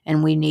Memphis,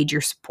 and we need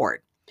your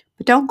support.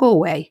 But don't go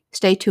away.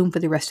 Stay tuned for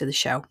the rest of the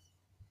show.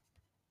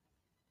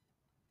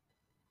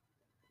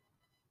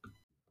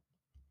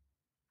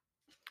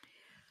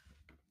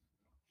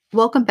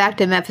 Welcome back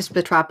to Memphis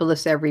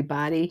Metropolis,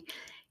 everybody.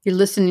 You're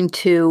listening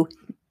to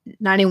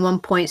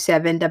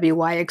 91.7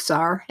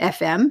 WYXR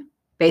FM,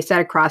 based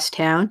out of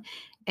Crosstown.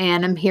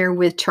 And I'm here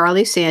with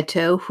Charlie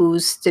Santo,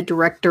 who's the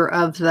director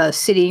of the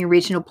City and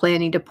Regional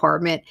Planning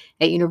Department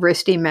at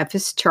University of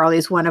Memphis.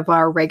 Charlie's one of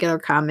our regular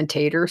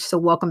commentators. So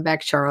welcome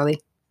back, Charlie.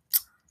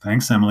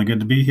 Thanks, Emily.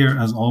 Good to be here,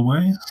 as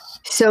always.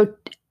 So,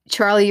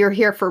 Charlie, you're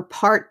here for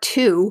part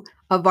 2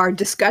 of our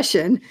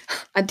discussion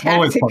on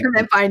tax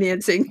increment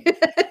financing.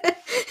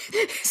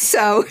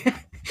 So,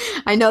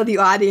 I know the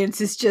audience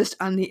is just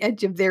on the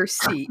edge of their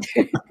seat,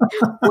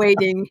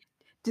 waiting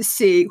to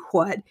see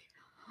what.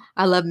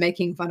 I love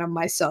making fun of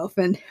myself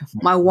and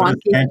my wonky. What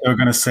is Santo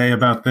going to say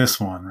about this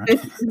one, right?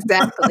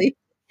 Exactly.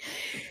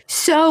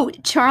 So,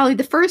 Charlie,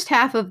 the first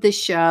half of the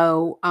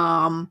show,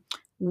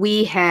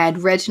 we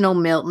had Reginald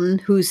Milton,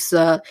 who's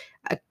a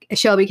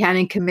Shelby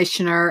County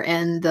Commissioner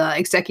and the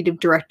Executive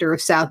Director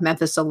of South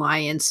Memphis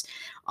Alliance,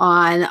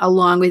 on,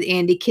 along with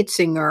Andy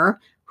Kitzinger,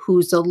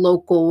 who's a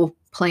local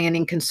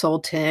planning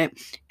consultant,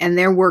 and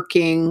they're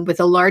working with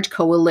a large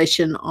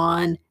coalition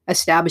on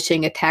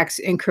establishing a tax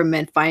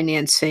increment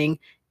financing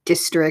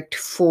district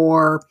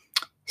for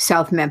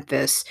South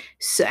Memphis.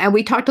 So, and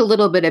we talked a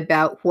little bit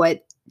about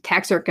what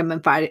tax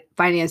increment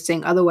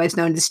financing, otherwise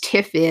known as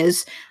TIF,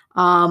 is.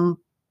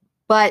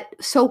 But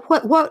so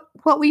what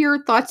were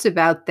your thoughts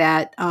about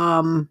that?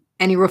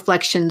 Any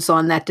reflections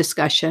on that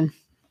discussion?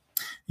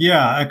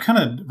 Yeah, it kind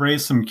of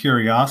raised some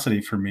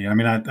curiosity for me. I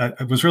mean,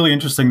 it was really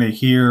interesting to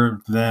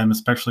hear them,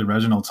 especially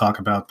Reginald, talk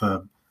about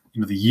the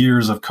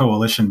years of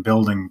coalition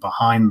building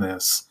behind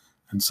this.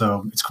 And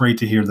so it's great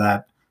to hear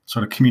that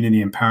sort of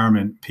community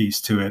empowerment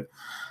piece to it.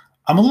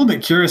 I'm a little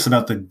bit curious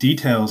about the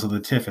details of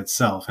the TIF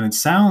itself. And it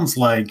sounds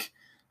like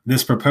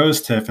this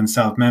proposed TIF in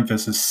South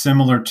Memphis is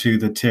similar to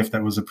the TIF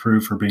that was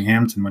approved for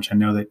Binghamton, which I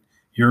know that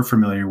you're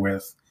familiar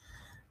with.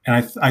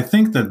 And I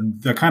think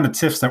that the kind of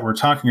TIFs that we're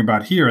talking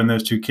about here in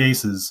those two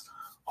cases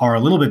are a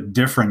little bit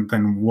different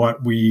than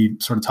what we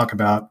sort of talk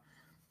about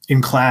in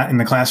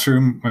the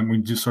classroom when we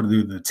just sort of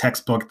do the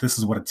textbook. This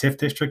is what a TIF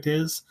district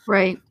is.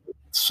 Right.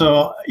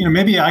 So,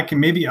 maybe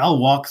I'll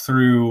walk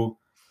through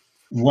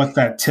what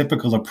that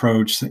typical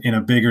approach in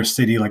a bigger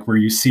city, like where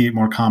you see it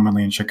more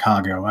commonly in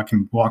Chicago. I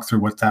can walk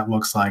through what that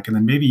looks like. And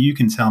then maybe you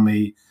can tell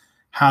me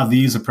how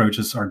these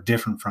approaches are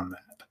different from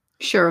that.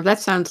 Sure, that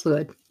sounds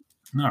good.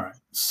 All right.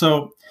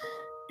 So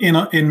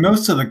in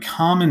most of the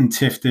common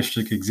TIF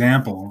district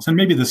examples, and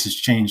maybe this has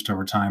changed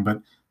over time,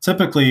 but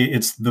typically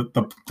it's the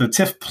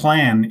TIF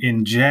plan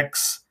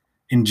injects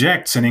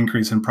an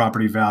increase in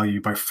property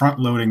value by front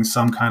loading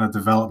some kind of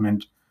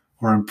development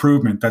or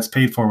improvement that's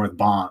paid for with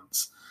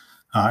bonds.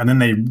 And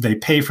then they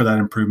pay for that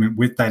improvement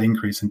with that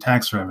increase in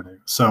tax revenue.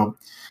 So,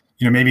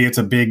 maybe it's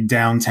a big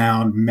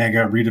downtown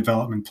mega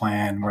redevelopment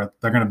plan where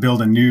they're going to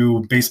build a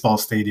new baseball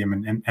stadium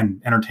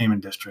and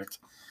entertainment district.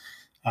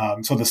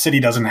 So the city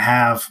doesn't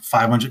have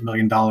 $500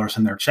 million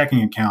in their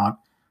checking account.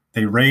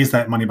 They raise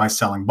that money by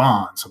selling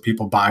bonds. So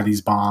people buy these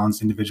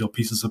bonds, individual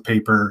pieces of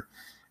paper,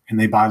 and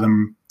they buy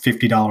them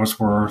 $50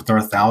 worth or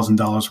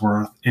 $1,000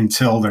 worth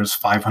until there's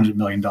 $500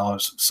 million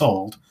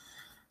sold.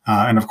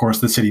 And of course,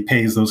 the city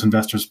pays those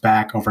investors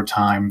back over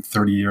time,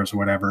 30 years or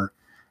whatever.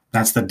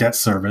 That's the debt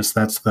service.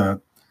 That's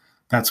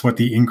what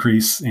the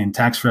increase in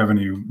tax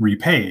revenue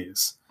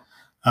repays.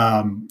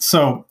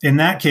 So in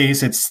that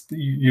case,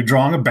 you're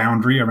drawing a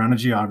boundary around a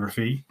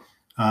geography.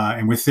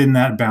 And within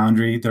that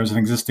boundary, there's an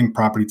existing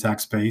property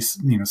tax base.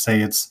 Say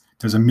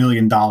there's $1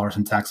 million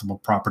in taxable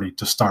property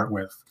to start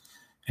with.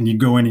 And you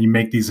go in and you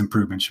make these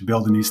improvements. You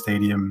build a new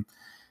stadium.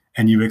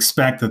 And you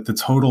expect that the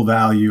total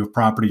value of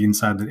property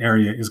inside that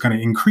area is going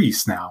to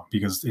increase now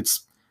because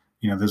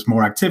there's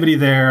more activity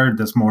there.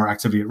 There's more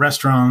activity at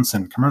restaurants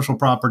and commercial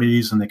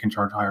properties, and they can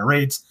charge higher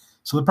rates.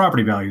 So the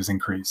property values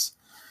increase.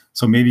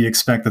 So maybe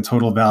expect the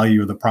total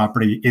value of the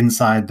property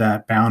inside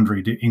that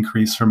boundary to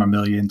increase from $1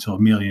 million to $1.5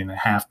 million.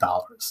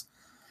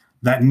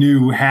 That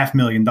new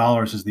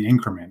 $500,000 is the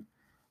increment.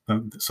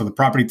 So the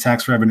property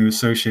tax revenue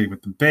associated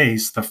with the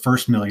base, the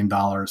first $1 million,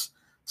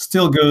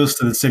 still goes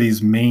to the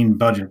city's main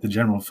budget, the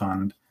general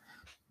fund,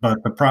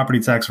 but the property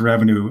tax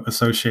revenue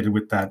associated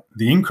with the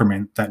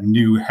increment, that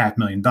new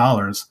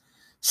 $500,000,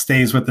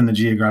 stays within the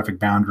geographic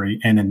boundary,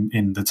 and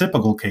in the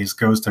typical case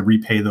goes to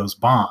repay those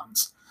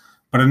bonds.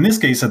 But in this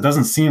case, it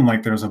doesn't seem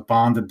like there's a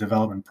bonded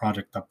development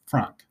project up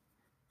front.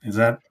 Is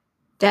that?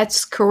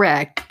 That's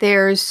correct.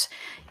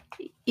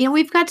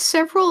 We've got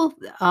several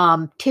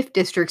TIF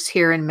districts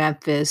here in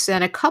Memphis,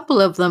 and a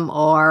couple of them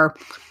are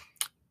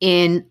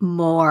in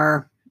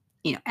more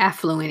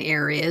affluent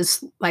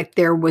areas. Like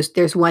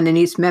there's one in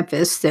East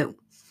Memphis that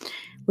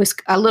was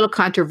a little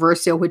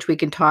controversial, which we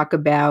can talk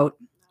about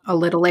a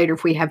little later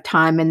if we have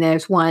time. And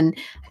there's one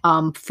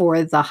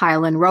for the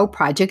Highland Row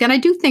project. And I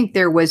do think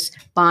there was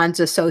bonds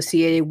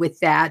associated with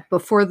that.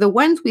 But for the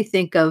ones we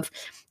think of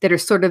that are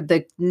sort of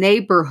the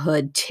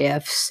neighborhood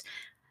TIFs,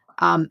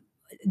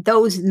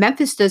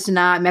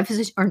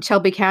 Memphis or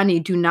Shelby County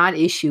do not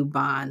issue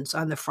bonds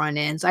on the front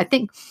ends.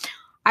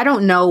 I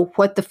don't know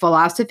what the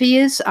philosophy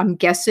is. I'm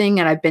guessing,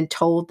 and I've been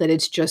told that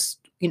it's just,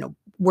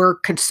 we're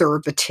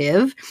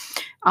conservative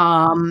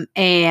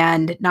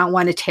and not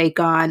want to take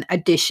on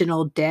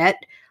additional debt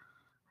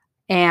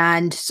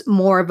and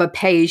more of a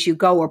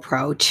pay-as-you-go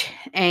approach.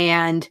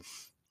 And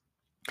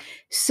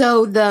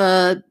so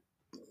there's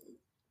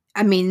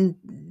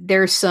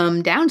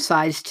some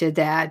downsides to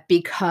that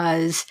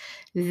because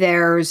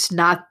there's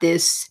not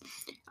this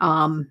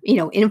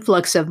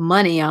influx of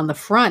money on the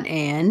front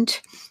end.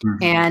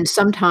 Mm-hmm. And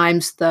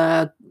sometimes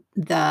the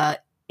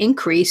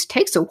increase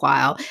takes a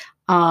while.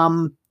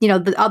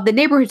 The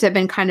neighborhoods have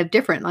been kind of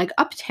different. Like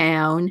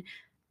Uptown,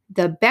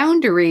 the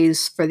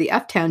boundaries for the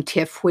Uptown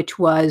TIF, which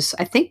was,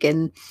 I think, was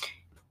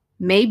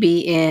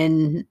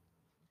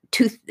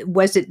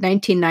it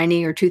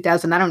 1990 or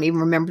 2000? I don't even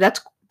remember.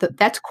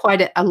 That's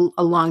quite a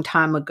long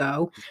time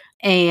ago.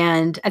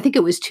 And I think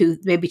it was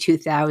maybe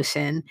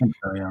 2000. So,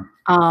 yeah.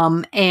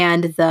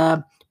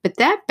 But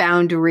that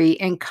boundary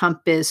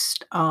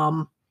encompassed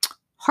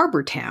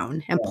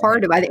Harbortown, and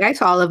part of, I think I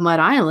saw all of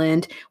Mud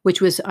Island, which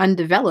was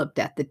undeveloped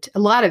a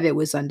lot of it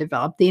was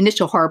undeveloped. The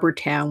initial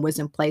Harbortown was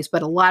in place,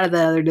 but a lot of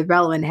the other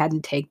development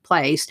hadn't taken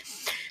place.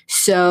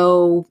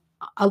 So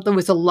there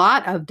was a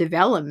lot of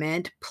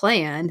development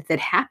planned that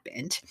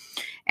happened.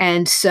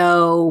 And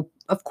so,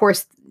 of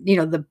course,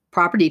 the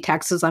property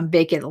taxes on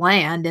vacant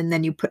land, and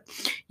then you put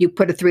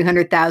a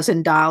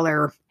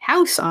 $300,000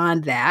 house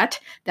on that.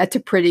 That's a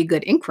pretty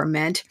good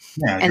increment.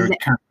 Yeah, and you're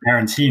kind of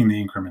guaranteeing the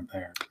increment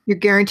there. You're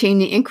guaranteeing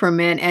the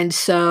increment, and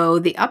so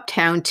the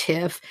Uptown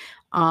TIF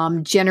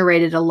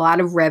generated a lot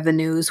of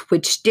revenues,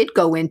 which did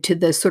go into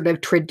the sort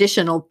of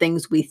traditional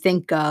things we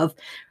think of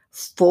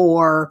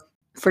for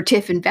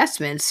TIF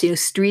investments.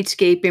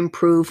 Streetscape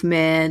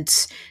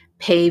improvements,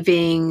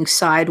 paving,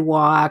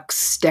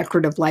 sidewalks,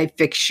 decorative light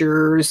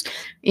fixtures,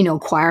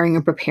 acquiring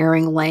and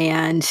preparing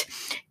land.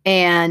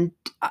 And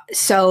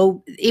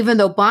so even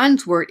though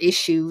bonds were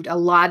issued, a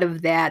lot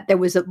of that, there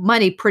was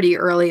money pretty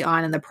early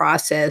on in the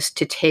process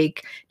to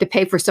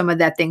pay for some of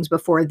that things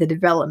before the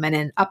development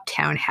in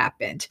Uptown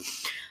happened.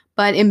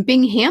 But in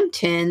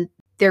Binghamton,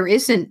 there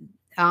isn't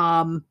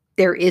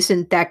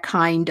that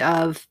kind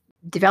of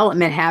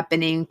development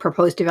happening,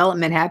 proposed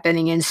development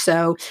happening. And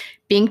so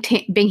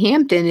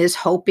Binghamton is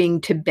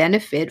hoping to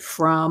benefit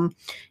from,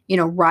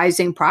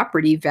 rising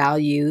property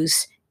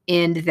values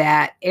in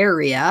that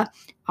area,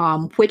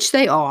 which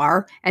they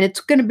are, and it's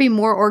going to be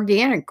more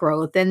organic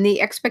growth. And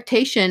the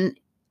expectation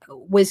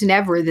was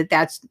never that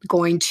that's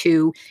going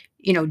to,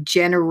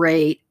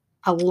 generate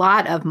a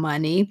lot of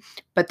money,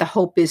 but the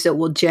hope is it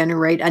will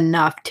generate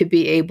enough to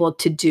be able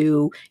to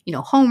do,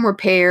 home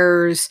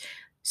repairs,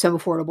 some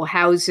affordable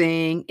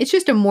housing. It's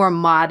just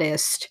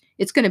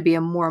it's going to be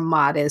a more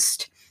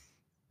modest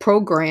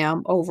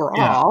program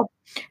overall.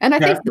 Yeah. And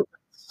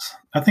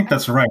I think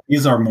that's right.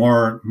 These are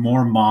more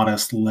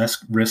modest,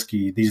 less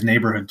risky. These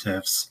neighborhood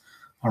TIFs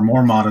are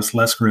more modest,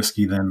 less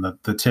risky than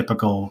the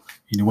typical,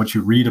 what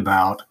you read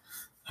about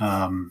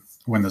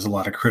when there's a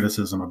lot of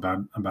criticism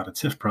about a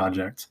TIF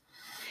project.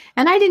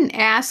 And I didn't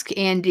ask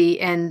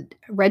Andy and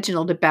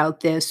Reginald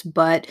about this,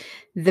 but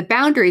the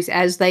boundaries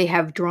as they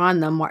have drawn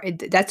them,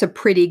 that's a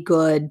pretty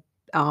good,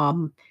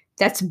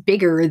 that's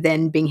bigger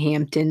than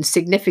Binghamton,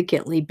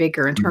 significantly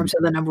bigger in terms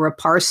of the number of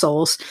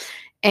parcels.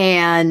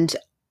 And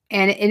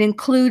it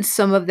includes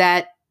some of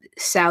that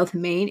South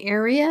Main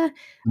area.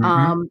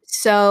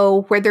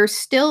 So where there's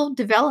still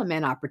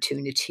development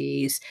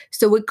opportunities.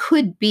 So it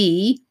could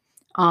be,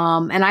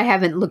 and I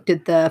haven't looked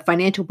at the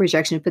financial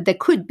projections, but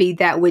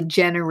that would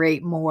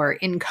generate more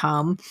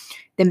income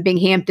than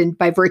Binghamton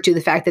by virtue of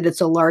the fact that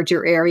it's a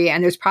larger area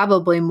and there's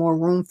probably more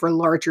room for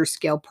larger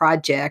scale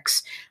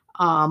projects.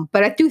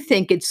 But I do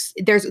think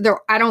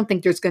I don't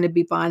think there's going to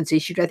be bonds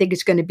issued. I think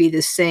it's going to be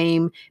the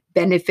same,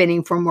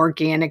 benefiting from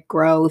organic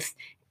growth.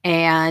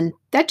 And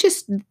that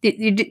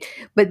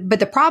but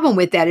the problem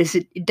with that is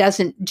it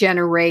doesn't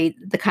generate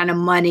the kind of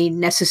money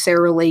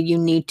necessarily you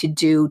need to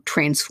do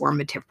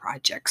transformative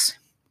projects.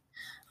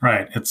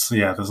 Right.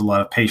 There's a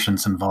lot of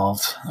patience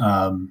involved.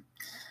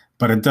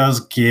 But it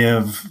does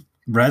give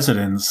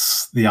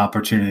residents the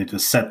opportunity to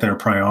set their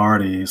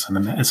priorities.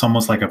 And it's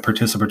almost like a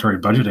participatory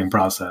budgeting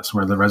process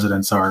where the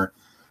residents are,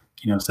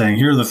 saying,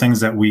 here are the things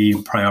that we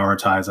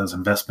prioritize as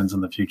investments in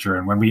the future.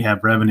 And when we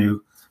have revenue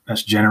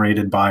that's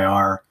generated by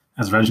our,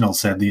 as Reginald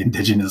said, the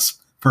indigenous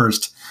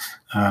first,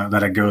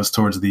 that it goes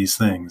towards these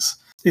things.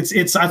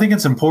 I think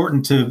it's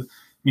important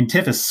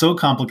TIF is so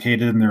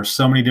complicated and there are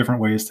so many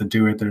different ways to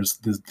do it. There's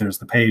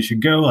the pay as you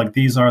go, like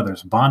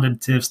there's bonded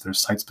TIFs,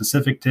 there's site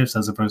specific TIFs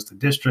as opposed to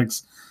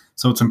districts.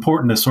 So it's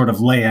important to sort of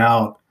lay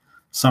out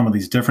some of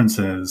these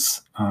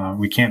differences.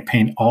 We can't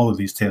paint all of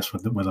these TIFs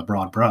with a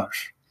broad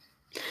brush.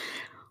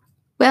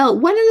 Well,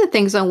 one of the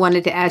things I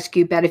wanted to ask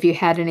you about, if you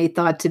had any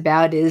thoughts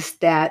about, is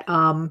that,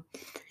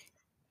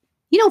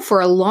 for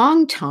a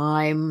long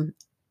time,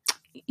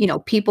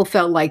 people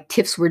felt like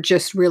TIFs were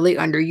just really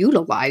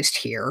underutilized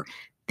here.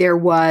 There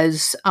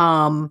was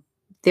the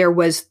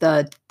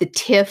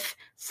TIF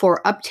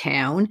for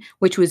Uptown,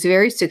 which was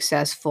very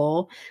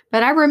successful.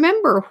 But I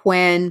remember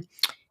when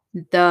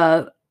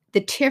the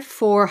TIF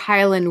for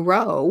Highland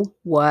Row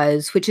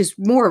which is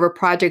more of a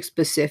project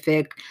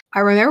specific. I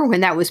remember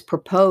when that was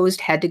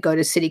proposed, had to go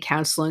to City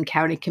Council and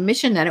County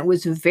Commission, and it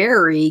was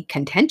very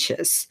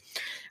contentious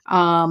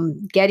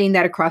getting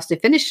that across the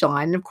finish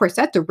line. And of course,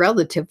 that's a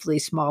relatively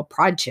small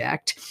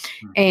project.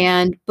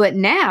 But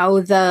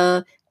now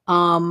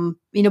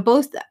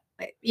both,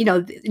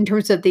 in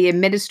terms of the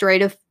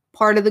administrative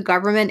part of the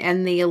government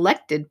and the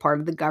elected part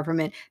of the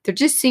government, there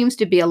just seems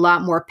to be a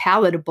lot more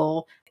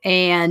palatable.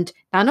 And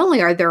not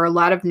only are there a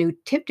lot of new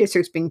TIF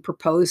districts being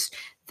proposed,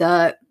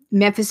 the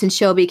Memphis and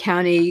Shelby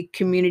County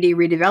Community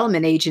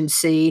Redevelopment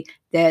Agency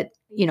that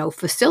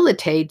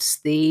facilitates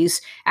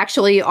these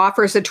actually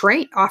offers a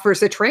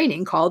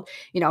training called,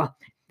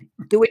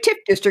 do a TIF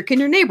district in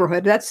your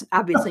neighborhood. That's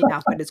obviously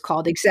not what it's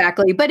called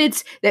exactly, but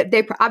it's that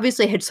they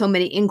obviously had so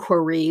many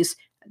inquiries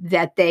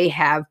that they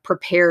have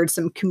prepared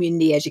some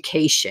community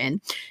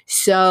education.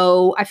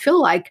 So I feel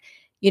like,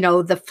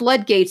 the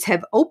floodgates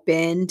have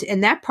opened,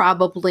 and that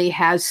probably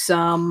has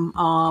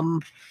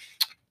that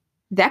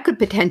could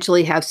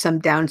potentially have some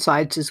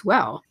downsides as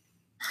well.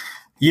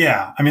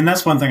 Yeah. I mean,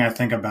 that's one thing I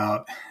think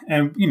about.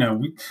 And,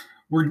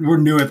 we're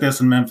new at this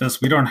in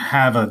Memphis. We don't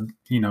have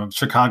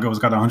Chicago's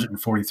got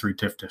 143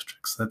 TIF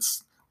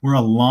districts. We're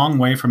a long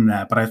way from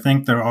that. But I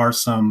think there are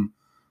some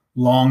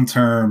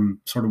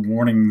long-term sort of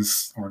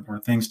warnings or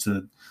things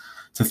to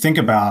think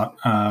about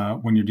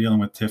when you're dealing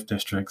with TIF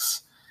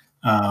districts,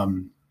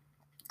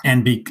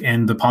 and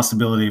the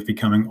possibility of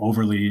becoming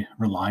overly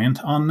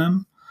reliant on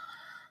them.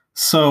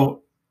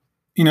 So,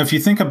 if you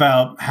think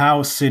about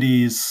how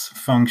cities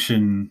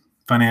function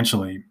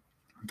financially,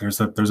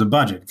 there's a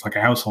budget. It's like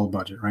a household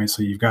budget, right?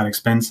 So you've got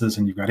expenses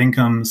and you've got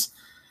incomes.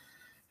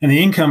 And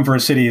the income for a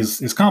city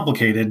is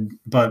complicated,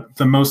 but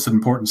the most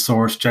important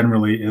source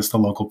generally is the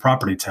local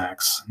property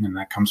tax. And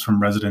that comes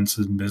from residents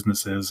and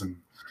businesses, and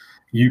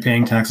you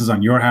paying taxes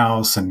on your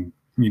house, and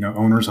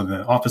owners of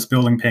the office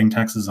building paying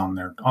taxes on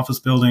their office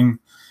building.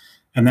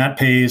 And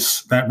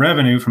that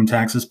revenue from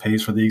taxes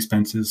pays for the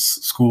expenses,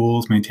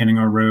 schools, maintaining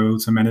our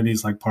roads,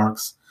 amenities like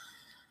parks.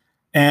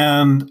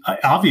 And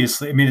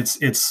obviously, I mean,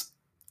 it's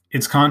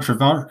it's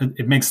controversial.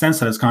 It makes sense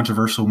that it's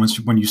controversial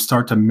when you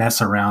start to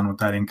mess around with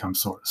that income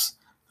source.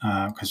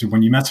 Because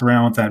when you mess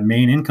around with that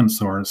main income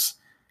source,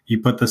 you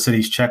put the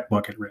city's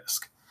checkbook at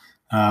risk.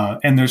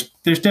 And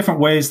there's different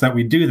ways that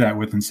we do that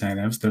with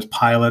incentives. There's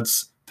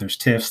pilots, there's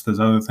TIFs, there's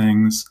other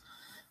things.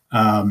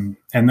 And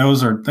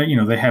those are,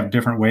 they have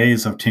different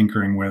ways of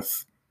tinkering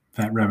with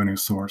that revenue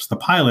source. The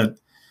pilot,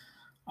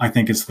 I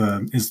think, is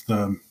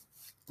the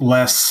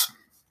less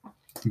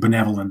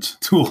benevolent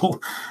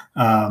tool.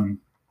 In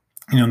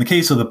the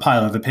case of the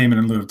pilot, the payment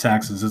in lieu of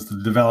taxes is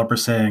the developer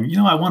saying,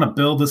 I want to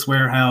build this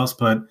warehouse,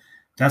 but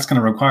that's going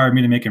to require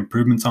me to make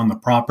improvements on the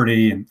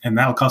property, and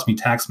that'll cost me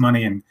tax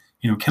money. And,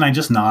 can I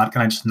just not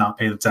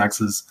pay the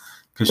taxes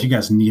because you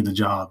guys need the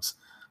jobs?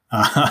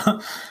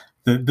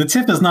 The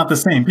TIF is not the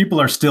same. People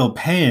are still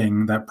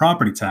paying that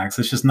property tax.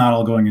 It's just not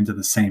all going into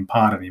the same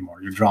pot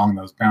anymore. You're drawing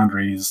those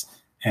boundaries.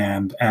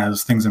 And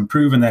as things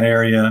improve in that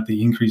area,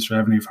 the increased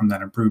revenue from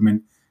that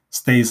improvement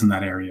stays in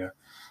that area.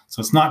 So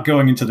it's not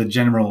going into the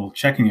general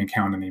checking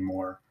account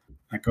anymore.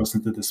 That goes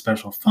into the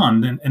special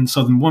fund. And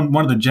so one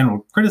of the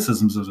general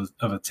criticisms of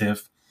a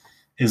TIF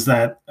is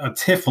that a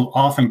TIF will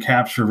often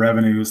capture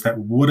revenues that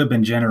would have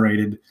been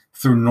generated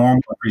through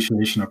normal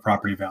appreciation of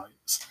property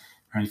values.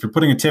 Right? If you're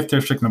putting a TIF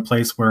district in a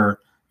place where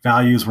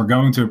values were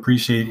going to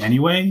appreciate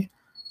anyway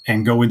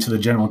and go into the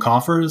general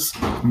coffers,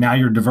 now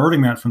you're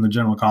diverting that from the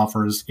general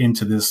coffers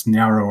into this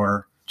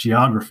narrower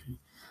geography.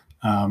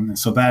 And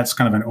so that's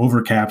kind of an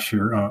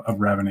overcapture of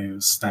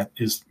revenues that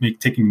is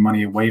taking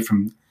money away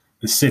from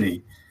the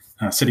city,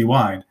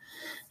 citywide.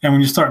 And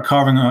when you start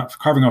carving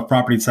off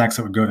property tax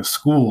that would go to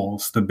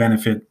schools to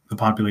benefit the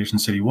population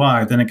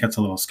citywide, then it gets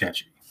a little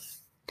sketchy.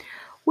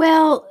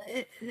 Well,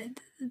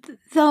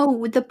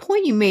 though the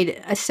point you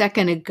made a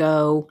second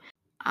ago,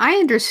 I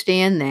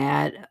understand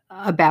that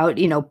about,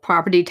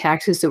 property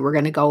taxes that were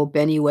going to go up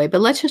anyway.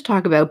 But let's just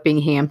talk about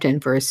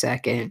Binghamton for a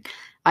second.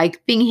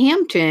 Like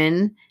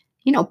Binghamton,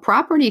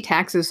 property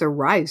taxes are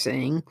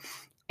rising,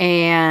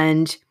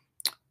 and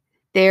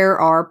there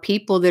are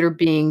people that are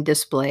being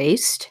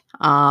displaced.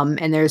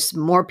 And there's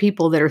more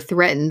people that are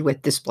threatened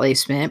with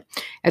displacement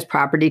as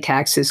property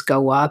taxes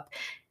go up.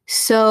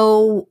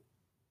 So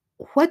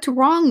what's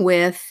wrong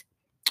with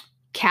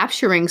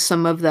capturing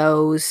some of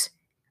those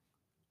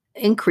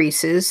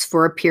increases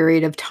for a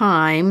period of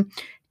time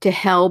to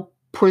help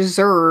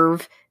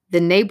preserve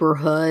the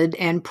neighborhood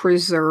and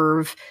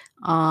preserve,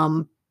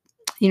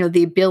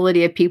 the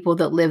ability of people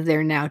that live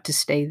there now to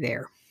stay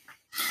there?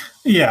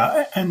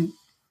 Yeah. And,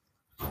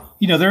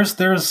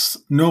 there's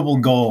noble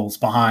goals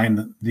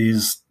behind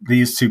these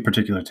two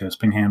particular TIFs,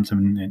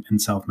 Binghamton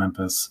and South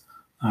Memphis.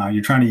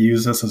 You're trying to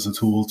use this as a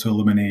tool to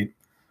eliminate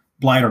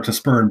blight or to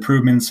spur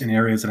improvements in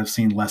areas that have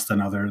seen less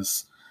than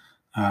others.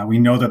 We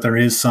know that there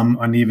is some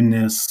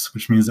unevenness,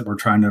 which means that we're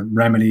trying to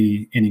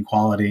remedy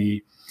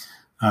inequality,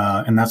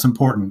 and that's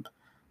important.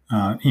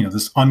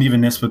 This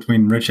unevenness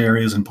between rich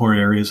areas and poor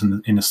areas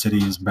in a city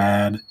is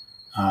bad.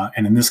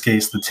 And in this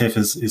case, the TIF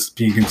is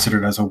being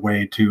considered as a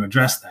way to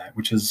address that,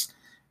 which is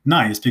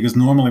nice, because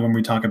normally when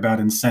we talk about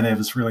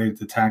incentives related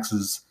to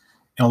taxes,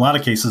 in a lot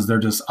of cases, they're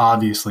just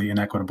obviously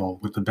inequitable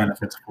with the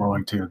benefits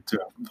flowing to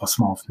a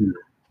small few.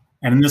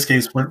 And in this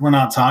case, we're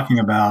not talking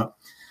about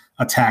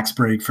a tax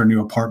break for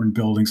new apartment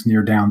buildings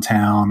near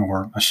downtown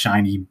or a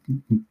shiny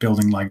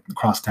building like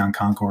Crosstown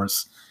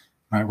Concourse.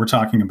 Right? We're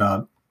talking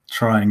about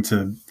trying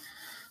to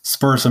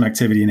spur some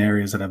activity in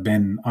areas that have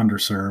been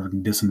underserved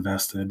and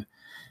disinvested,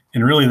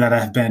 and really that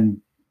have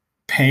been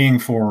paying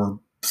for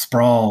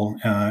sprawl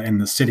in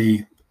the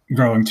city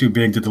growing too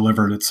big to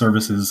deliver its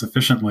services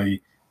efficiently,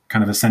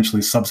 kind of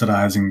essentially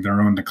subsidizing their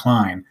own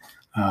decline.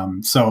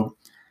 So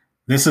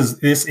this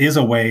is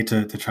a way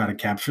to try to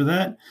capture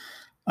that.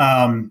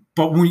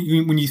 But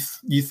when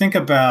you think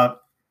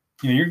about,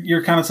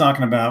 you're kind of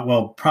talking about,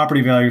 well,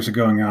 property values are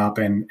going up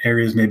and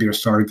areas maybe are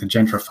starting to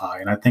gentrify.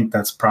 And I think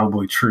that's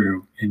probably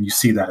true. And you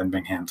see that in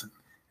Binghamton.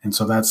 And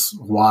so that's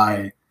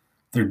why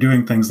they're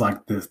doing things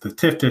like the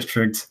TIF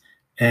district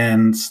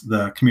and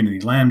the community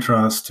land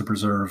trust to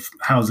preserve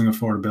housing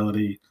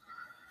affordability.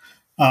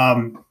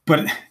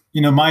 But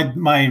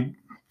my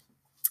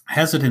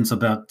hesitance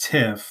about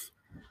TIF,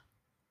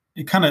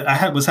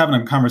 I was having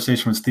a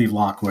conversation with Steve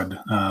Lockwood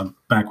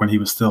back when he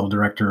was still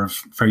director of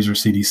Fraser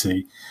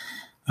CDC,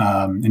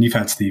 and you've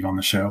had Steve on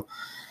the show,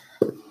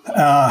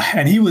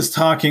 and he was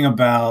talking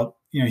about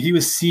he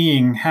was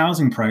seeing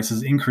housing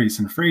prices increase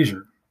in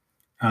Fraser.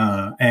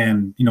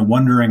 And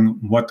wondering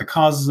what the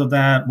causes of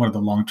that, what are the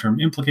long-term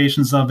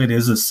implications of it?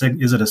 Is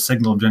it a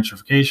signal of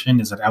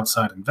gentrification? Is it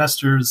outside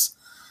investors?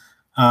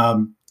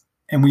 And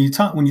when you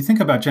think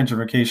about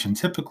gentrification,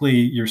 typically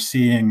you're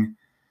seeing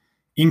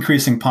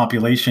increasing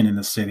population in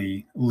the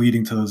city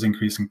leading to those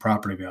increasing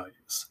property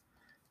values.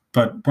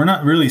 But we're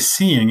not really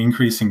seeing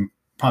increasing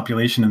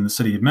population in the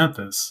city of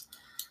Memphis,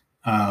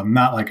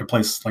 not like a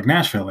place like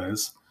Nashville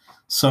is.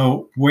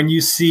 So when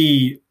you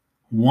see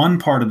one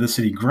part of the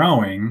city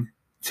growing,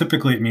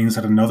 typically it means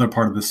that another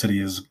part of the city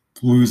is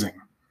losing,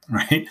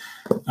 right?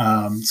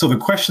 So the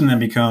question then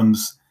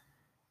becomes,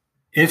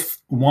 if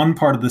one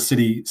part of the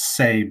city,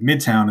 say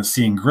Midtown, is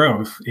seeing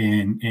growth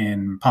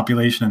in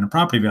population and in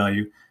property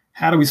value,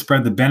 how do we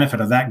spread the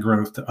benefit of that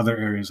growth to other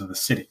areas of the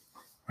city?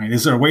 Right?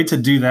 Is there a way to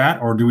do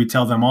that, or do we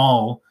tell them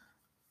all,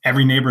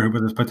 every neighborhood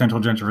with this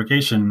potential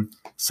gentrification,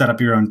 set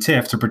up your own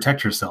TIF to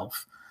protect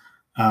yourself?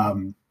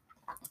 And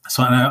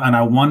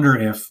I wonder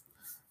if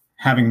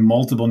having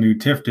multiple new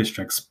TIF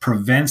districts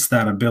prevents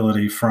that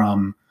ability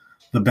from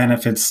the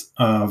benefits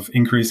of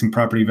increasing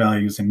property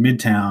values in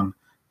Midtown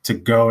to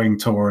going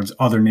towards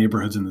other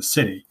neighborhoods in the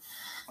city.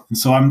 And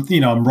so I'm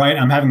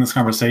having this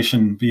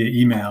conversation via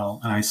email,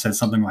 and I said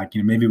something like,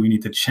 maybe we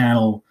need to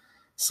channel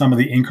some of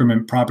the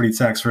increment property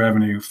tax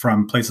revenue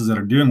from places that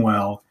are doing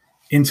well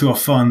into a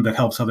fund that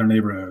helps other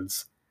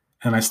neighborhoods.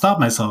 And I stopped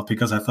myself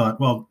because I thought,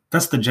 well,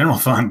 that's the general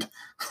fund.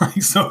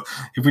 So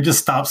if we just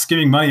stop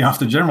skimming money off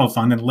the general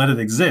fund and let it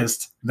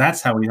exist,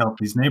 that's how we help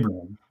these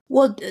neighborhoods.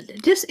 Well,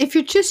 just if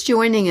you're just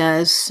joining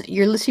us,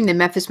 you're listening to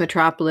Memphis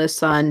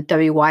Metropolis on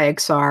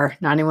WYXR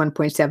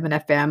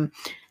 91.7 FM.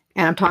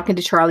 And I'm talking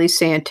to Charlie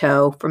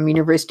Santo from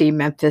University of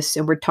Memphis,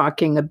 and we're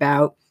talking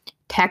about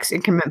tax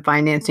increment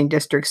financing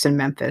districts in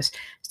Memphis.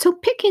 So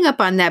picking up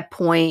on that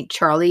point,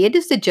 Charlie, it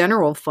is the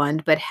general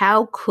fund, but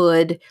are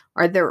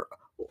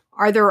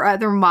there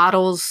other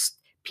models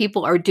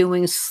people are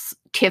doing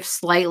TIF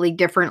slightly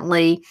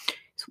differently,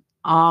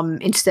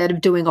 instead of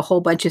doing a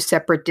whole bunch of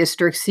separate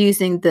districts,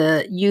 using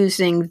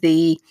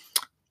the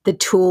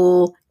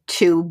tool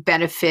to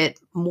benefit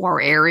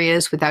more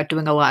areas without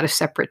doing a lot of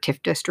separate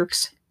TIF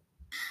districts?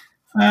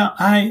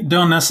 I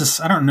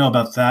don't know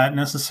about that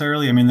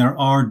necessarily. I mean, there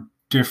are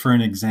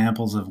different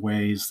examples of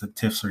ways that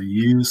TIFs are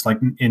used. Like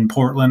in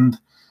Portland,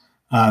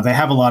 they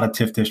have a lot of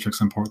TIF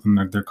districts in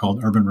Portland. They're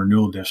called urban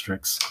renewal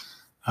districts.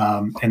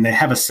 And they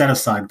have a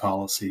set-aside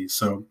policy.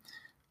 So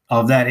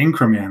of that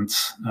increment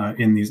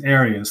in these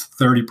areas,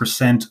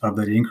 30% of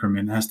that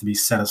increment has to be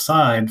set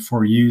aside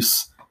for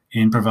use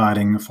in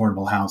providing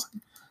affordable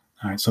housing.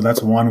 All right, so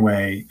that's one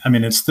way. I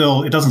mean, it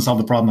doesn't solve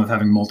the problem of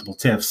having multiple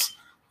TIFs,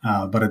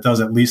 but it does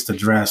at least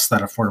address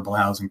that affordable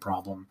housing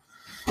problem.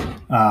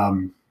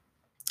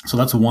 So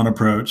that's one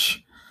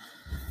approach.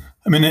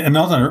 I mean,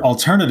 another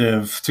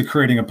alternative to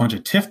creating a bunch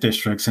of TIF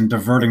districts and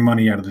diverting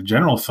money out of the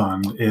general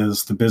fund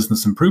is the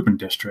business improvement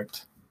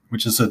district,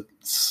 which is a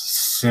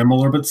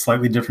similar but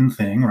slightly different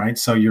thing, right?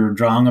 So you're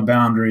drawing a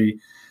boundary,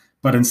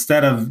 but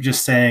instead of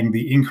just saying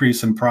the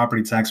increase in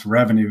property tax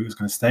revenue is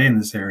going to stay in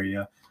this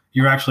area,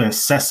 you're actually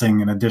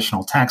assessing an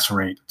additional tax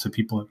rate to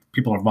people.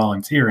 People are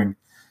volunteering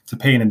to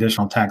pay an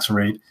additional tax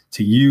rate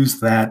to use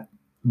that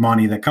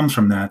money that comes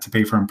from that to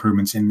pay for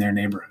improvements in their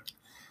neighborhood.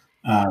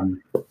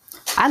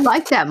 I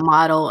like that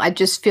model. I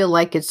just feel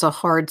like it's a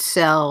hard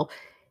sell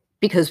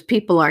because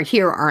people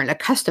aren't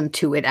accustomed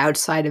to it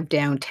outside of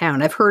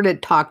downtown. I've heard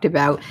it talked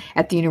about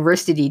at the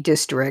University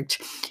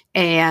District,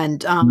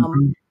 and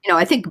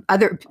I think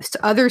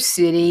other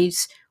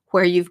cities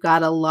where you've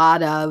got a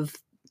lot of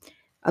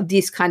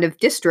these kind of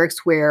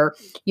districts where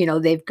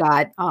they've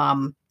got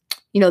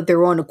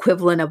their own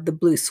equivalent of the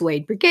Blue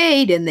Suede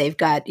Brigade, and they've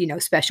got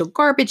special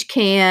garbage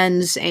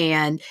cans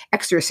and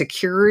extra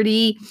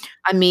security.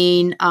 I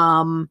mean,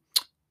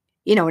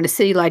 in a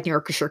city like New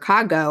York or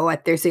Chicago,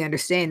 there's the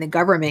understanding the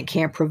government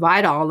can't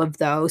provide all of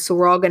those. So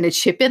we're all going to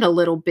chip in a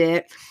little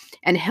bit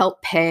and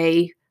help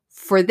pay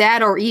for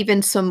that, or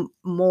even some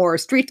more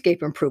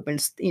streetscape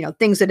improvements,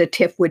 things that a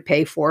TIF would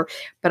pay for.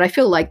 But I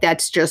feel like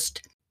that's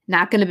just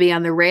not going to be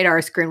on the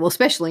radar screen. Well,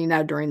 especially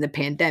now during the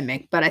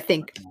pandemic. But I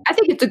think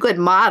it's a good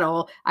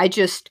model.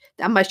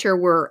 I'm not sure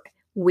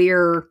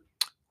we're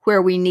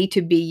where we need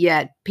to be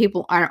yet.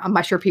 I'm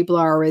not sure people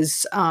are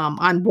as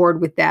on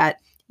board with that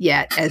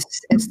yet as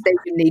they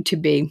would need to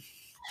be.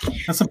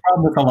 That's a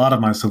problem with a lot of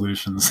my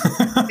solutions.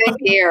 Same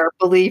here,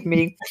 believe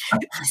me.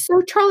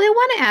 So, Charlie, I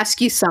want to ask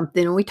you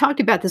something. And we talked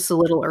about this a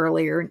little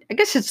earlier. I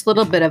guess it's a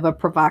little bit of a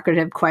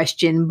provocative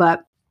question,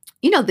 but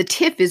the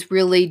TIF is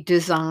really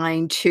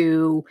designed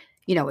to,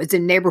 it's a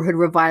neighborhood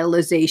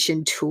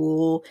revitalization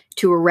tool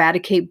to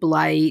eradicate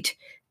blight,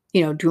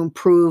 to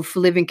improve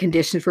living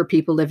conditions for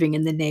people living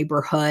in the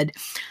neighborhood.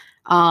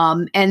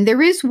 And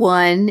there is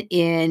one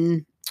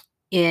in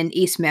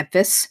East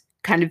Memphis,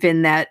 kind of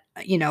in that,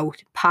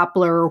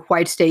 Poplar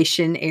White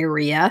Station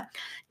area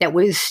that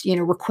was,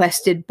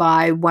 requested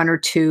by one or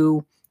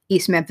two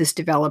East Memphis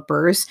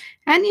developers.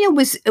 And, it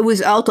was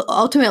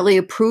ultimately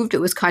approved. It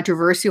was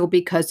controversial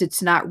because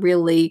it's not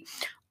really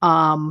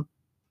how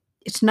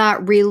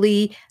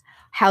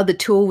the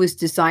tool was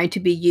designed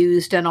to be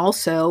used. And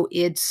also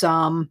it's,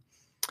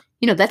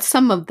 that's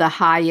some of the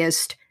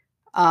highest,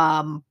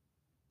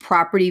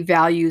 property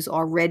values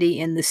already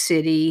in the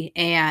city.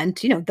 And,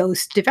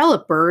 those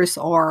developers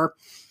are,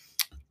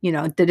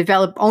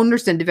 the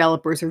owners and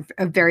developers are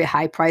a very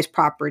high priced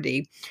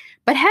property.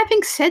 But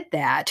having said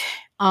that,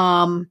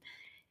 from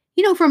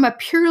a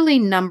purely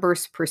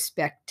numbers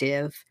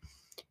perspective,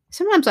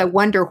 sometimes I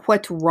wonder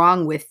what's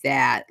wrong with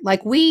that.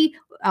 Like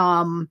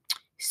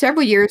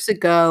several years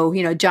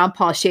ago, John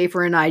Paul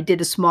Schaefer and I did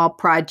a small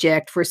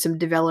project for some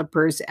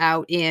developers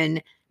out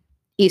in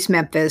East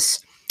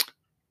Memphis.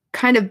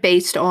 kind of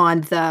based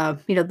on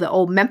the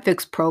old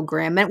Memphis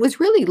program. And it was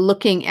really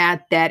looking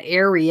at that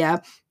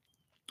area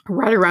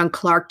right around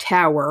Clark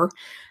Tower.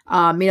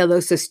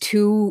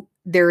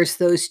 There's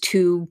those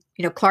two,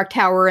 Clark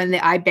Tower and the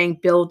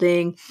iBank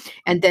building.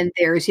 And then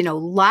there's,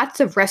 lots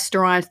of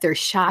restaurants, there's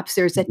shops,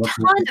 there's a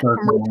ton of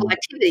commercial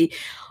activity.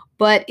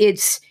 But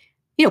it's,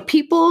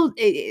 people,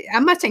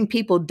 I'm not saying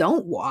people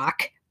don't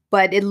walk,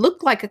 but it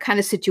looked like a kind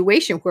of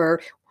situation where,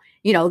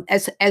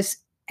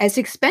 as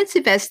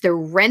expensive as the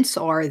rents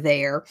are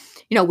there,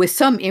 with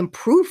some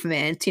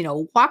improvement,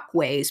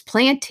 walkways,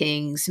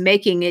 plantings,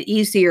 making it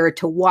easier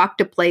to walk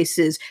to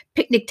places,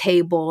 picnic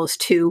tables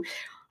you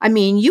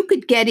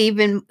could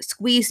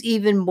squeeze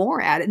even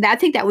more out. And I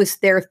think that was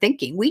their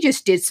thinking. We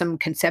just did some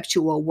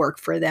conceptual work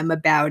for them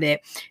about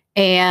it.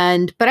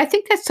 But I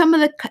think that's some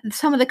of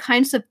the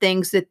kinds of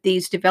things that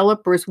these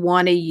developers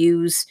want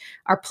to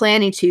are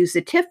planning to use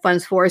the TIF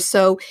funds for.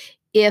 So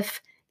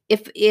if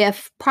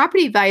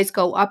property values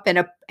go up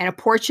and a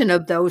portion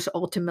of those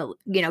ultimately,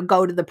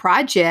 go to the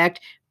project,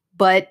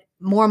 but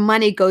more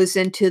money goes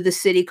into the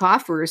city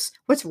coffers,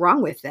 what's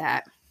wrong with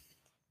that?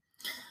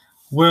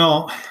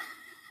 Well,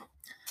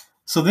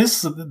 so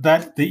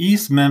the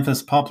East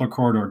Memphis Poplar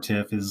Corridor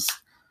TIF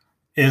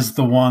is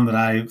the one that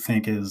I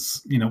think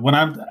is,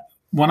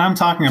 when I'm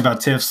talking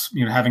about TIFs,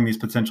 having these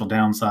potential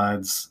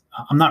downsides,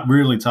 I'm not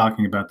really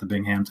talking about the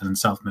Binghamton and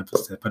South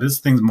Memphis TIF, but it's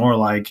things more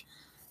like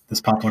this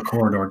Poplar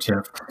Corridor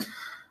TIF.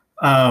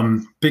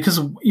 Because,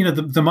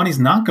 the money's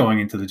not going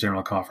into the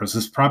general coffers.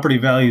 As property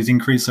values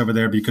increase over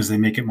there because they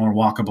make it more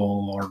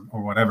walkable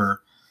or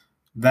whatever,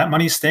 that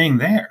money's staying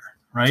there,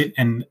 right?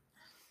 And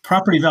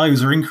property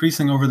values are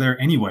increasing over there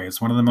anyway. It's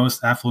one of the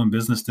most affluent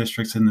business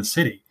districts in the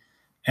city.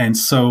 And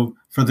so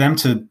for them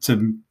to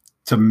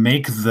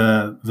make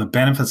the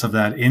benefits of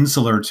that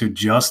insular to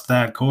just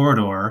that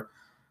corridor,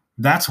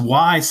 that's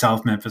why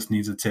South Memphis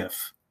needs a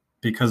TIF.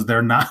 Because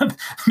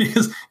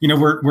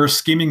we're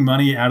skimming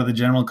money out of the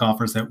general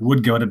coffers that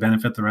would go to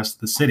benefit the rest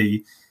of the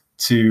city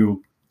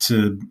to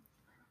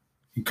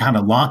kind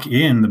of lock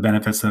in the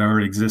benefits that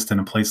already exist in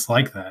a place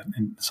like that.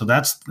 And so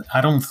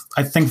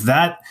I think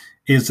that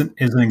is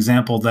an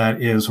example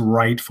that is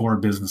right for a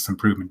business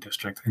improvement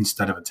district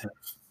instead of a TIF.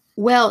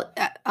 Well,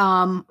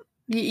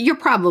 you're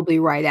probably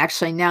right,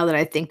 actually, now that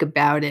I think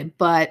about it.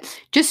 But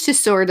just to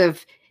sort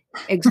of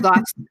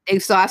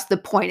exhaust the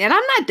point, and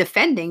I'm not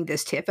defending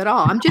this TIF at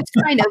all. I'm just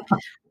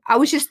I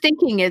was just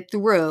thinking it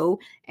through.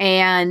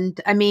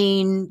 And I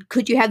mean,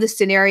 could you have the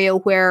scenario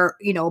where,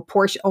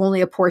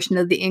 only a portion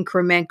of the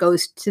increment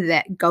goes to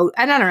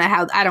and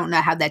I don't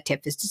know how that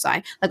TIF is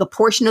designed. Like a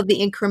portion of the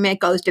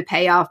increment goes to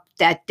pay off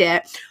that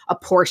debt, a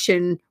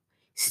portion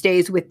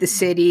stays with the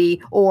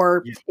city,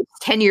 or it's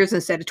 10 years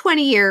instead of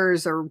 20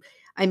 years, or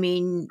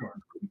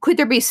could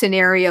there be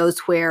scenarios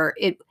where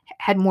it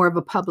had more of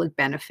a public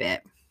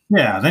benefit?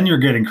 Yeah, then you're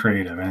getting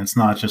creative, and it's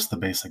not just the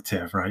basic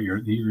TIF, right?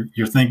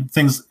 You're thinking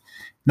things.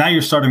 Now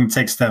you're starting to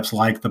take steps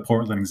like the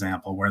Portland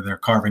example, where they're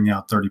carving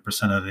out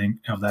 30%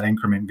 of that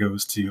increment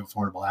goes to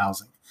affordable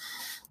housing,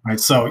 right?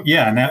 So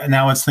yeah,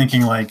 now it's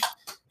thinking like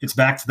it's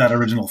back to that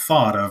original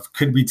thought of,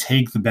 could we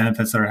take the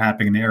benefits that are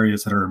happening in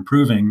areas that are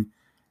improving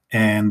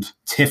and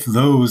TIF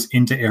those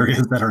into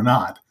areas that are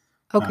not?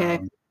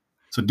 Okay.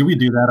 So do we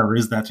do that, or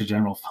is that the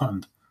general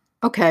fund?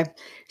 Okay.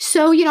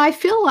 So, I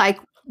feel like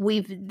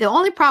the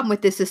only problem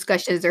with this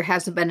discussion is there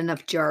hasn't been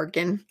enough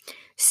jargon.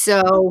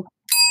 So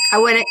I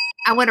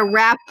want to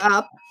wrap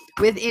up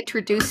with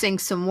introducing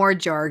some more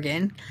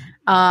jargon.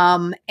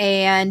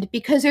 And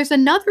because there's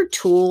another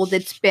tool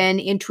that's been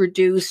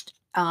introduced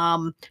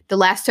the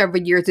last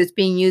several years, it's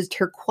being used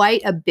here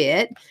quite a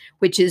bit,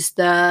 which is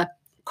not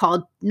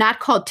called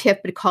TIF,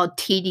 but called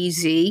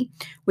TDZ,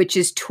 which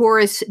is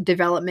Tourist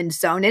Development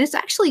Zone. And it's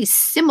actually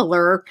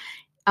similar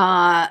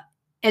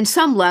in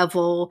some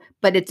level,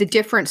 but it's a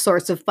different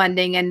source of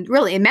funding. And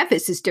really, in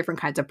Memphis, it's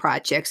different kinds of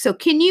projects. So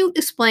can you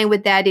explain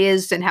what that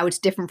is and how it's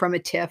different from a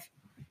TIF?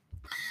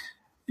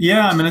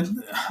 Yeah,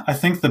 I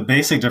think the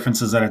basic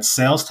difference is that it's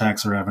sales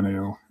tax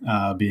revenue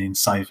being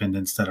siphoned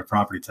instead of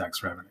property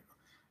tax revenue,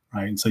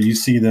 right? And so you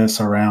see this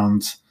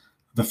around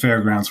the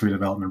Fairgrounds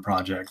redevelopment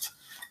project.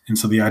 And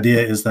so the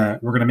idea is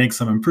that we're going to make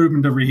some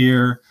improvement over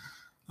here.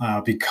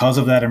 Because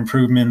of that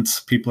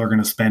improvement, people are going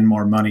to spend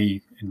more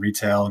money in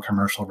retail and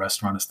commercial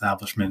restaurant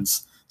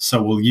establishments.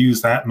 So we'll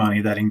use that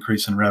money, that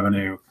increase in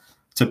revenue,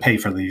 to pay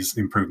for these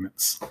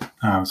improvements.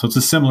 So it's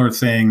a similar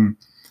thing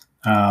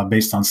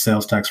based on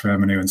sales tax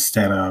revenue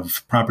instead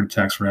of property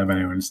tax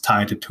revenue, and it's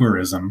tied to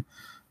tourism.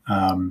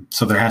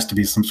 So there has to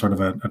be some sort of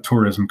a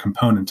tourism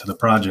component to the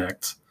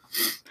project.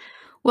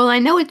 Well, I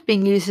know it's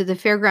being used at the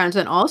fairgrounds,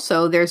 and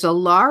also there's a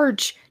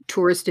large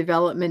tourist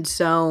development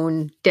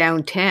zone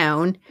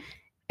downtown,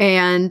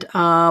 and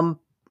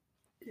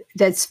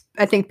that's,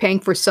 I think, paying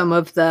for some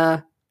of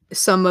the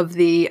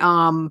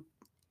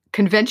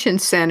convention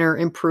center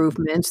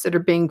improvements that are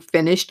being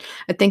finished.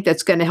 I think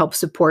that's going to help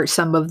support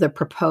some of the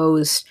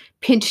proposed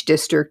Pinch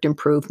District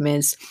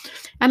improvements.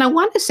 And I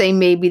want to say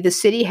maybe the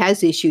city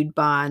has issued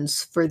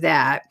bonds for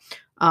that.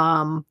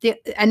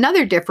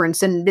 Another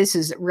difference, and this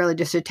is really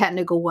just a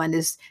technical one,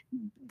 is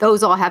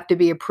those all have to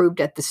be approved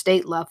at the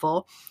state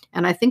level.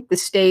 And I think the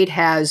state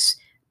has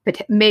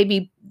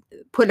maybe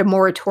put a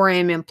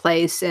moratorium in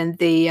place, and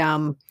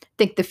I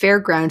think the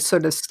fairgrounds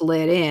sort of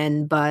slid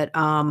in, but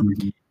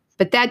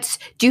that's,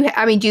 do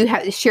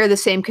you share the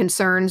same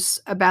concerns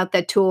about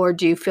that tool, or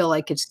do you feel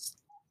like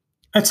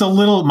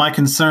my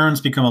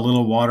concerns become a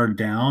little watered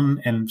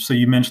down. And so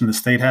you mentioned the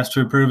state has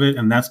to approve it.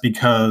 And that's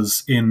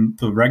because in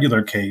the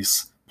regular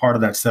case, part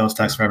of that sales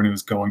tax revenue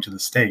is going to the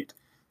state.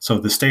 So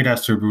the state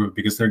has to approve it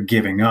because they're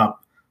giving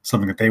up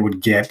something that they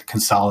would get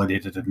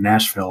consolidated in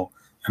Nashville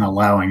and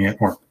allowing it,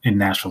 or in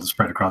Nashville to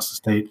spread across the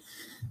state,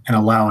 and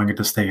allowing it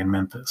to stay in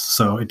Memphis.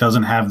 So it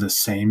doesn't have the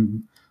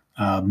same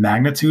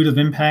magnitude of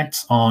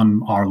impacts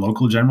on our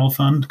local general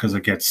fund, because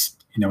it gets,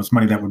 it's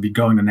money that would be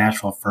going to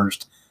Nashville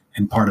first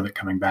and part of it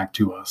coming back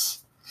to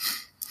us.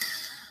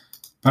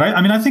 But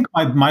I think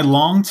my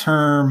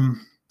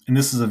long-term, and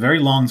this is a very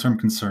long-term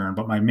concern,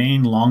 but my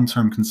main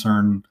long-term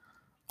concern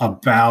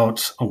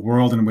about a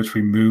world in which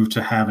we move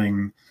to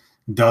having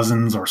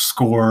dozens or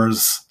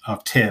scores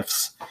of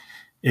TIFs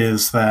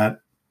is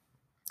that,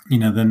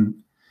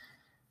 then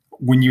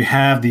when you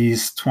have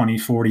these 20,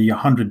 40,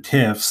 100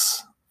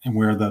 TIFs, and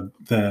where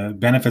the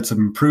benefits of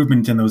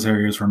improvement in those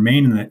areas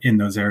remain in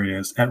those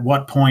areas, at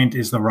what point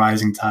is the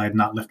rising tide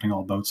not lifting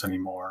all boats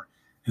anymore?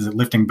 Is it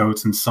lifting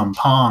boats in some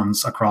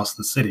ponds across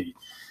the city?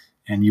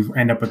 And you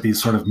end up with these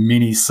sort of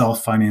mini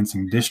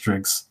self-financing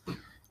districts,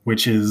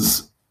 which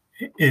is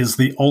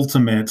the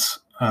ultimate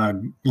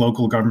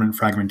local government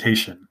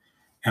fragmentation.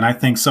 And I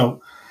think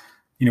so.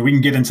 We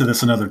can get into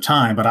this another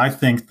time, but I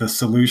think the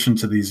solution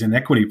to these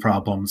inequity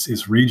problems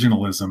is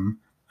regionalism.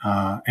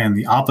 And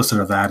the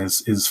opposite of that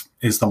is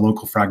the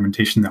local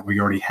fragmentation that we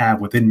already have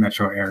within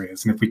metro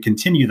areas. And if we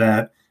continue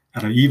that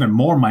at an even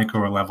more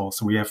micro level,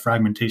 so we have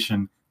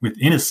fragmentation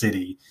within a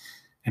city,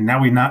 and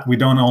now we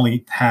don't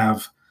only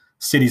have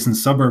cities and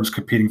suburbs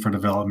competing for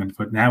development,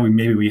 but now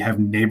we have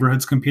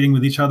neighborhoods competing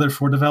with each other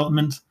for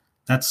development.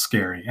 That's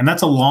scary, and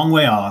that's a long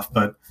way off,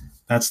 but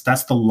that's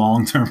the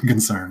long-term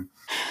concern.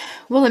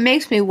 Well, it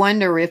makes me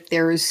wonder if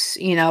there's,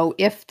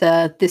 if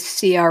this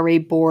CRA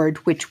board,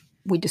 which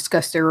we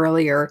discussed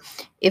earlier,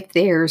 if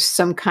there's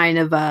some kind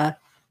of a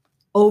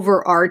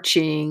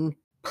overarching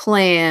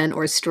plan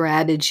or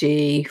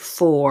strategy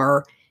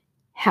for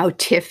how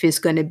TIF is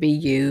going to be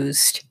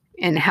used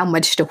and how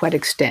much to what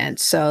extent.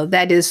 So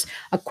that is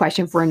a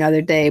question for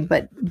another day,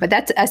 but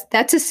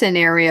that's a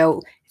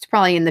scenario. It's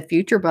probably in the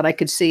future, but I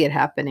could see it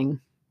happening.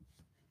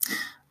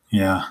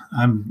 Yeah,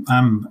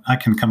 I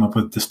can come up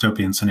with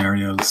dystopian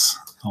scenarios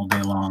all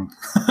day long.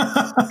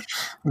 I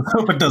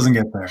hope it doesn't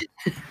get there.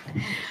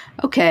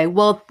 Okay,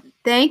 well,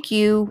 thank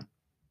you,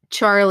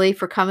 Charlie,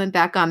 for coming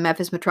back on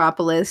Memphis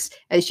Metropolis,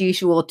 as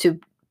usual,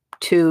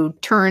 to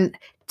turn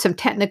some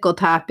technical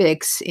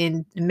topics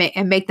and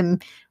make them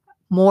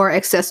more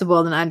accessible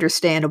and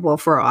understandable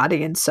for our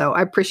audience. So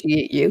I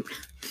appreciate you.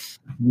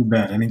 You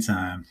bet,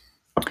 anytime.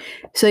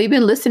 So you've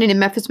been listening to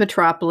Memphis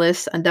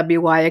Metropolis on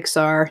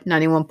WYXR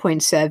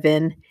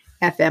 91.7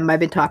 FM. I've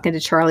been talking to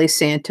Charlie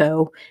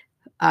Santo,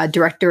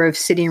 Director of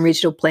City and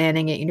Regional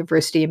Planning at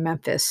University of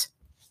Memphis.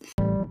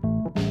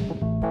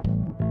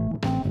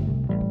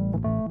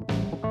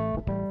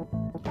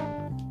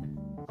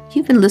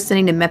 You've been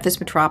listening to Memphis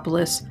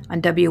Metropolis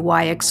on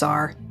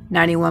WYXR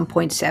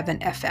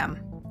 91.7 FM.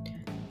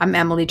 I'm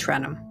Emily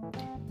Trenum.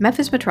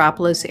 Memphis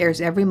Metropolis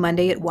airs every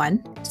Monday at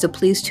 1, so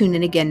please tune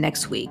in again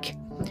next week.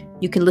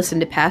 You can listen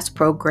to past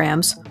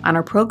programs on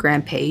our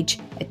program page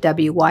at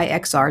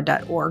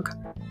wyxr.org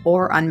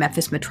or on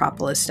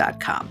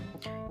memphismetropolis.com.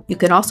 You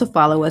can also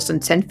follow us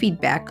and send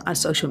feedback on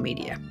social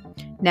media.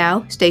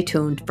 Now, stay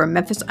tuned for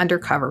Memphis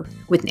Undercover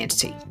with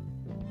Nancy.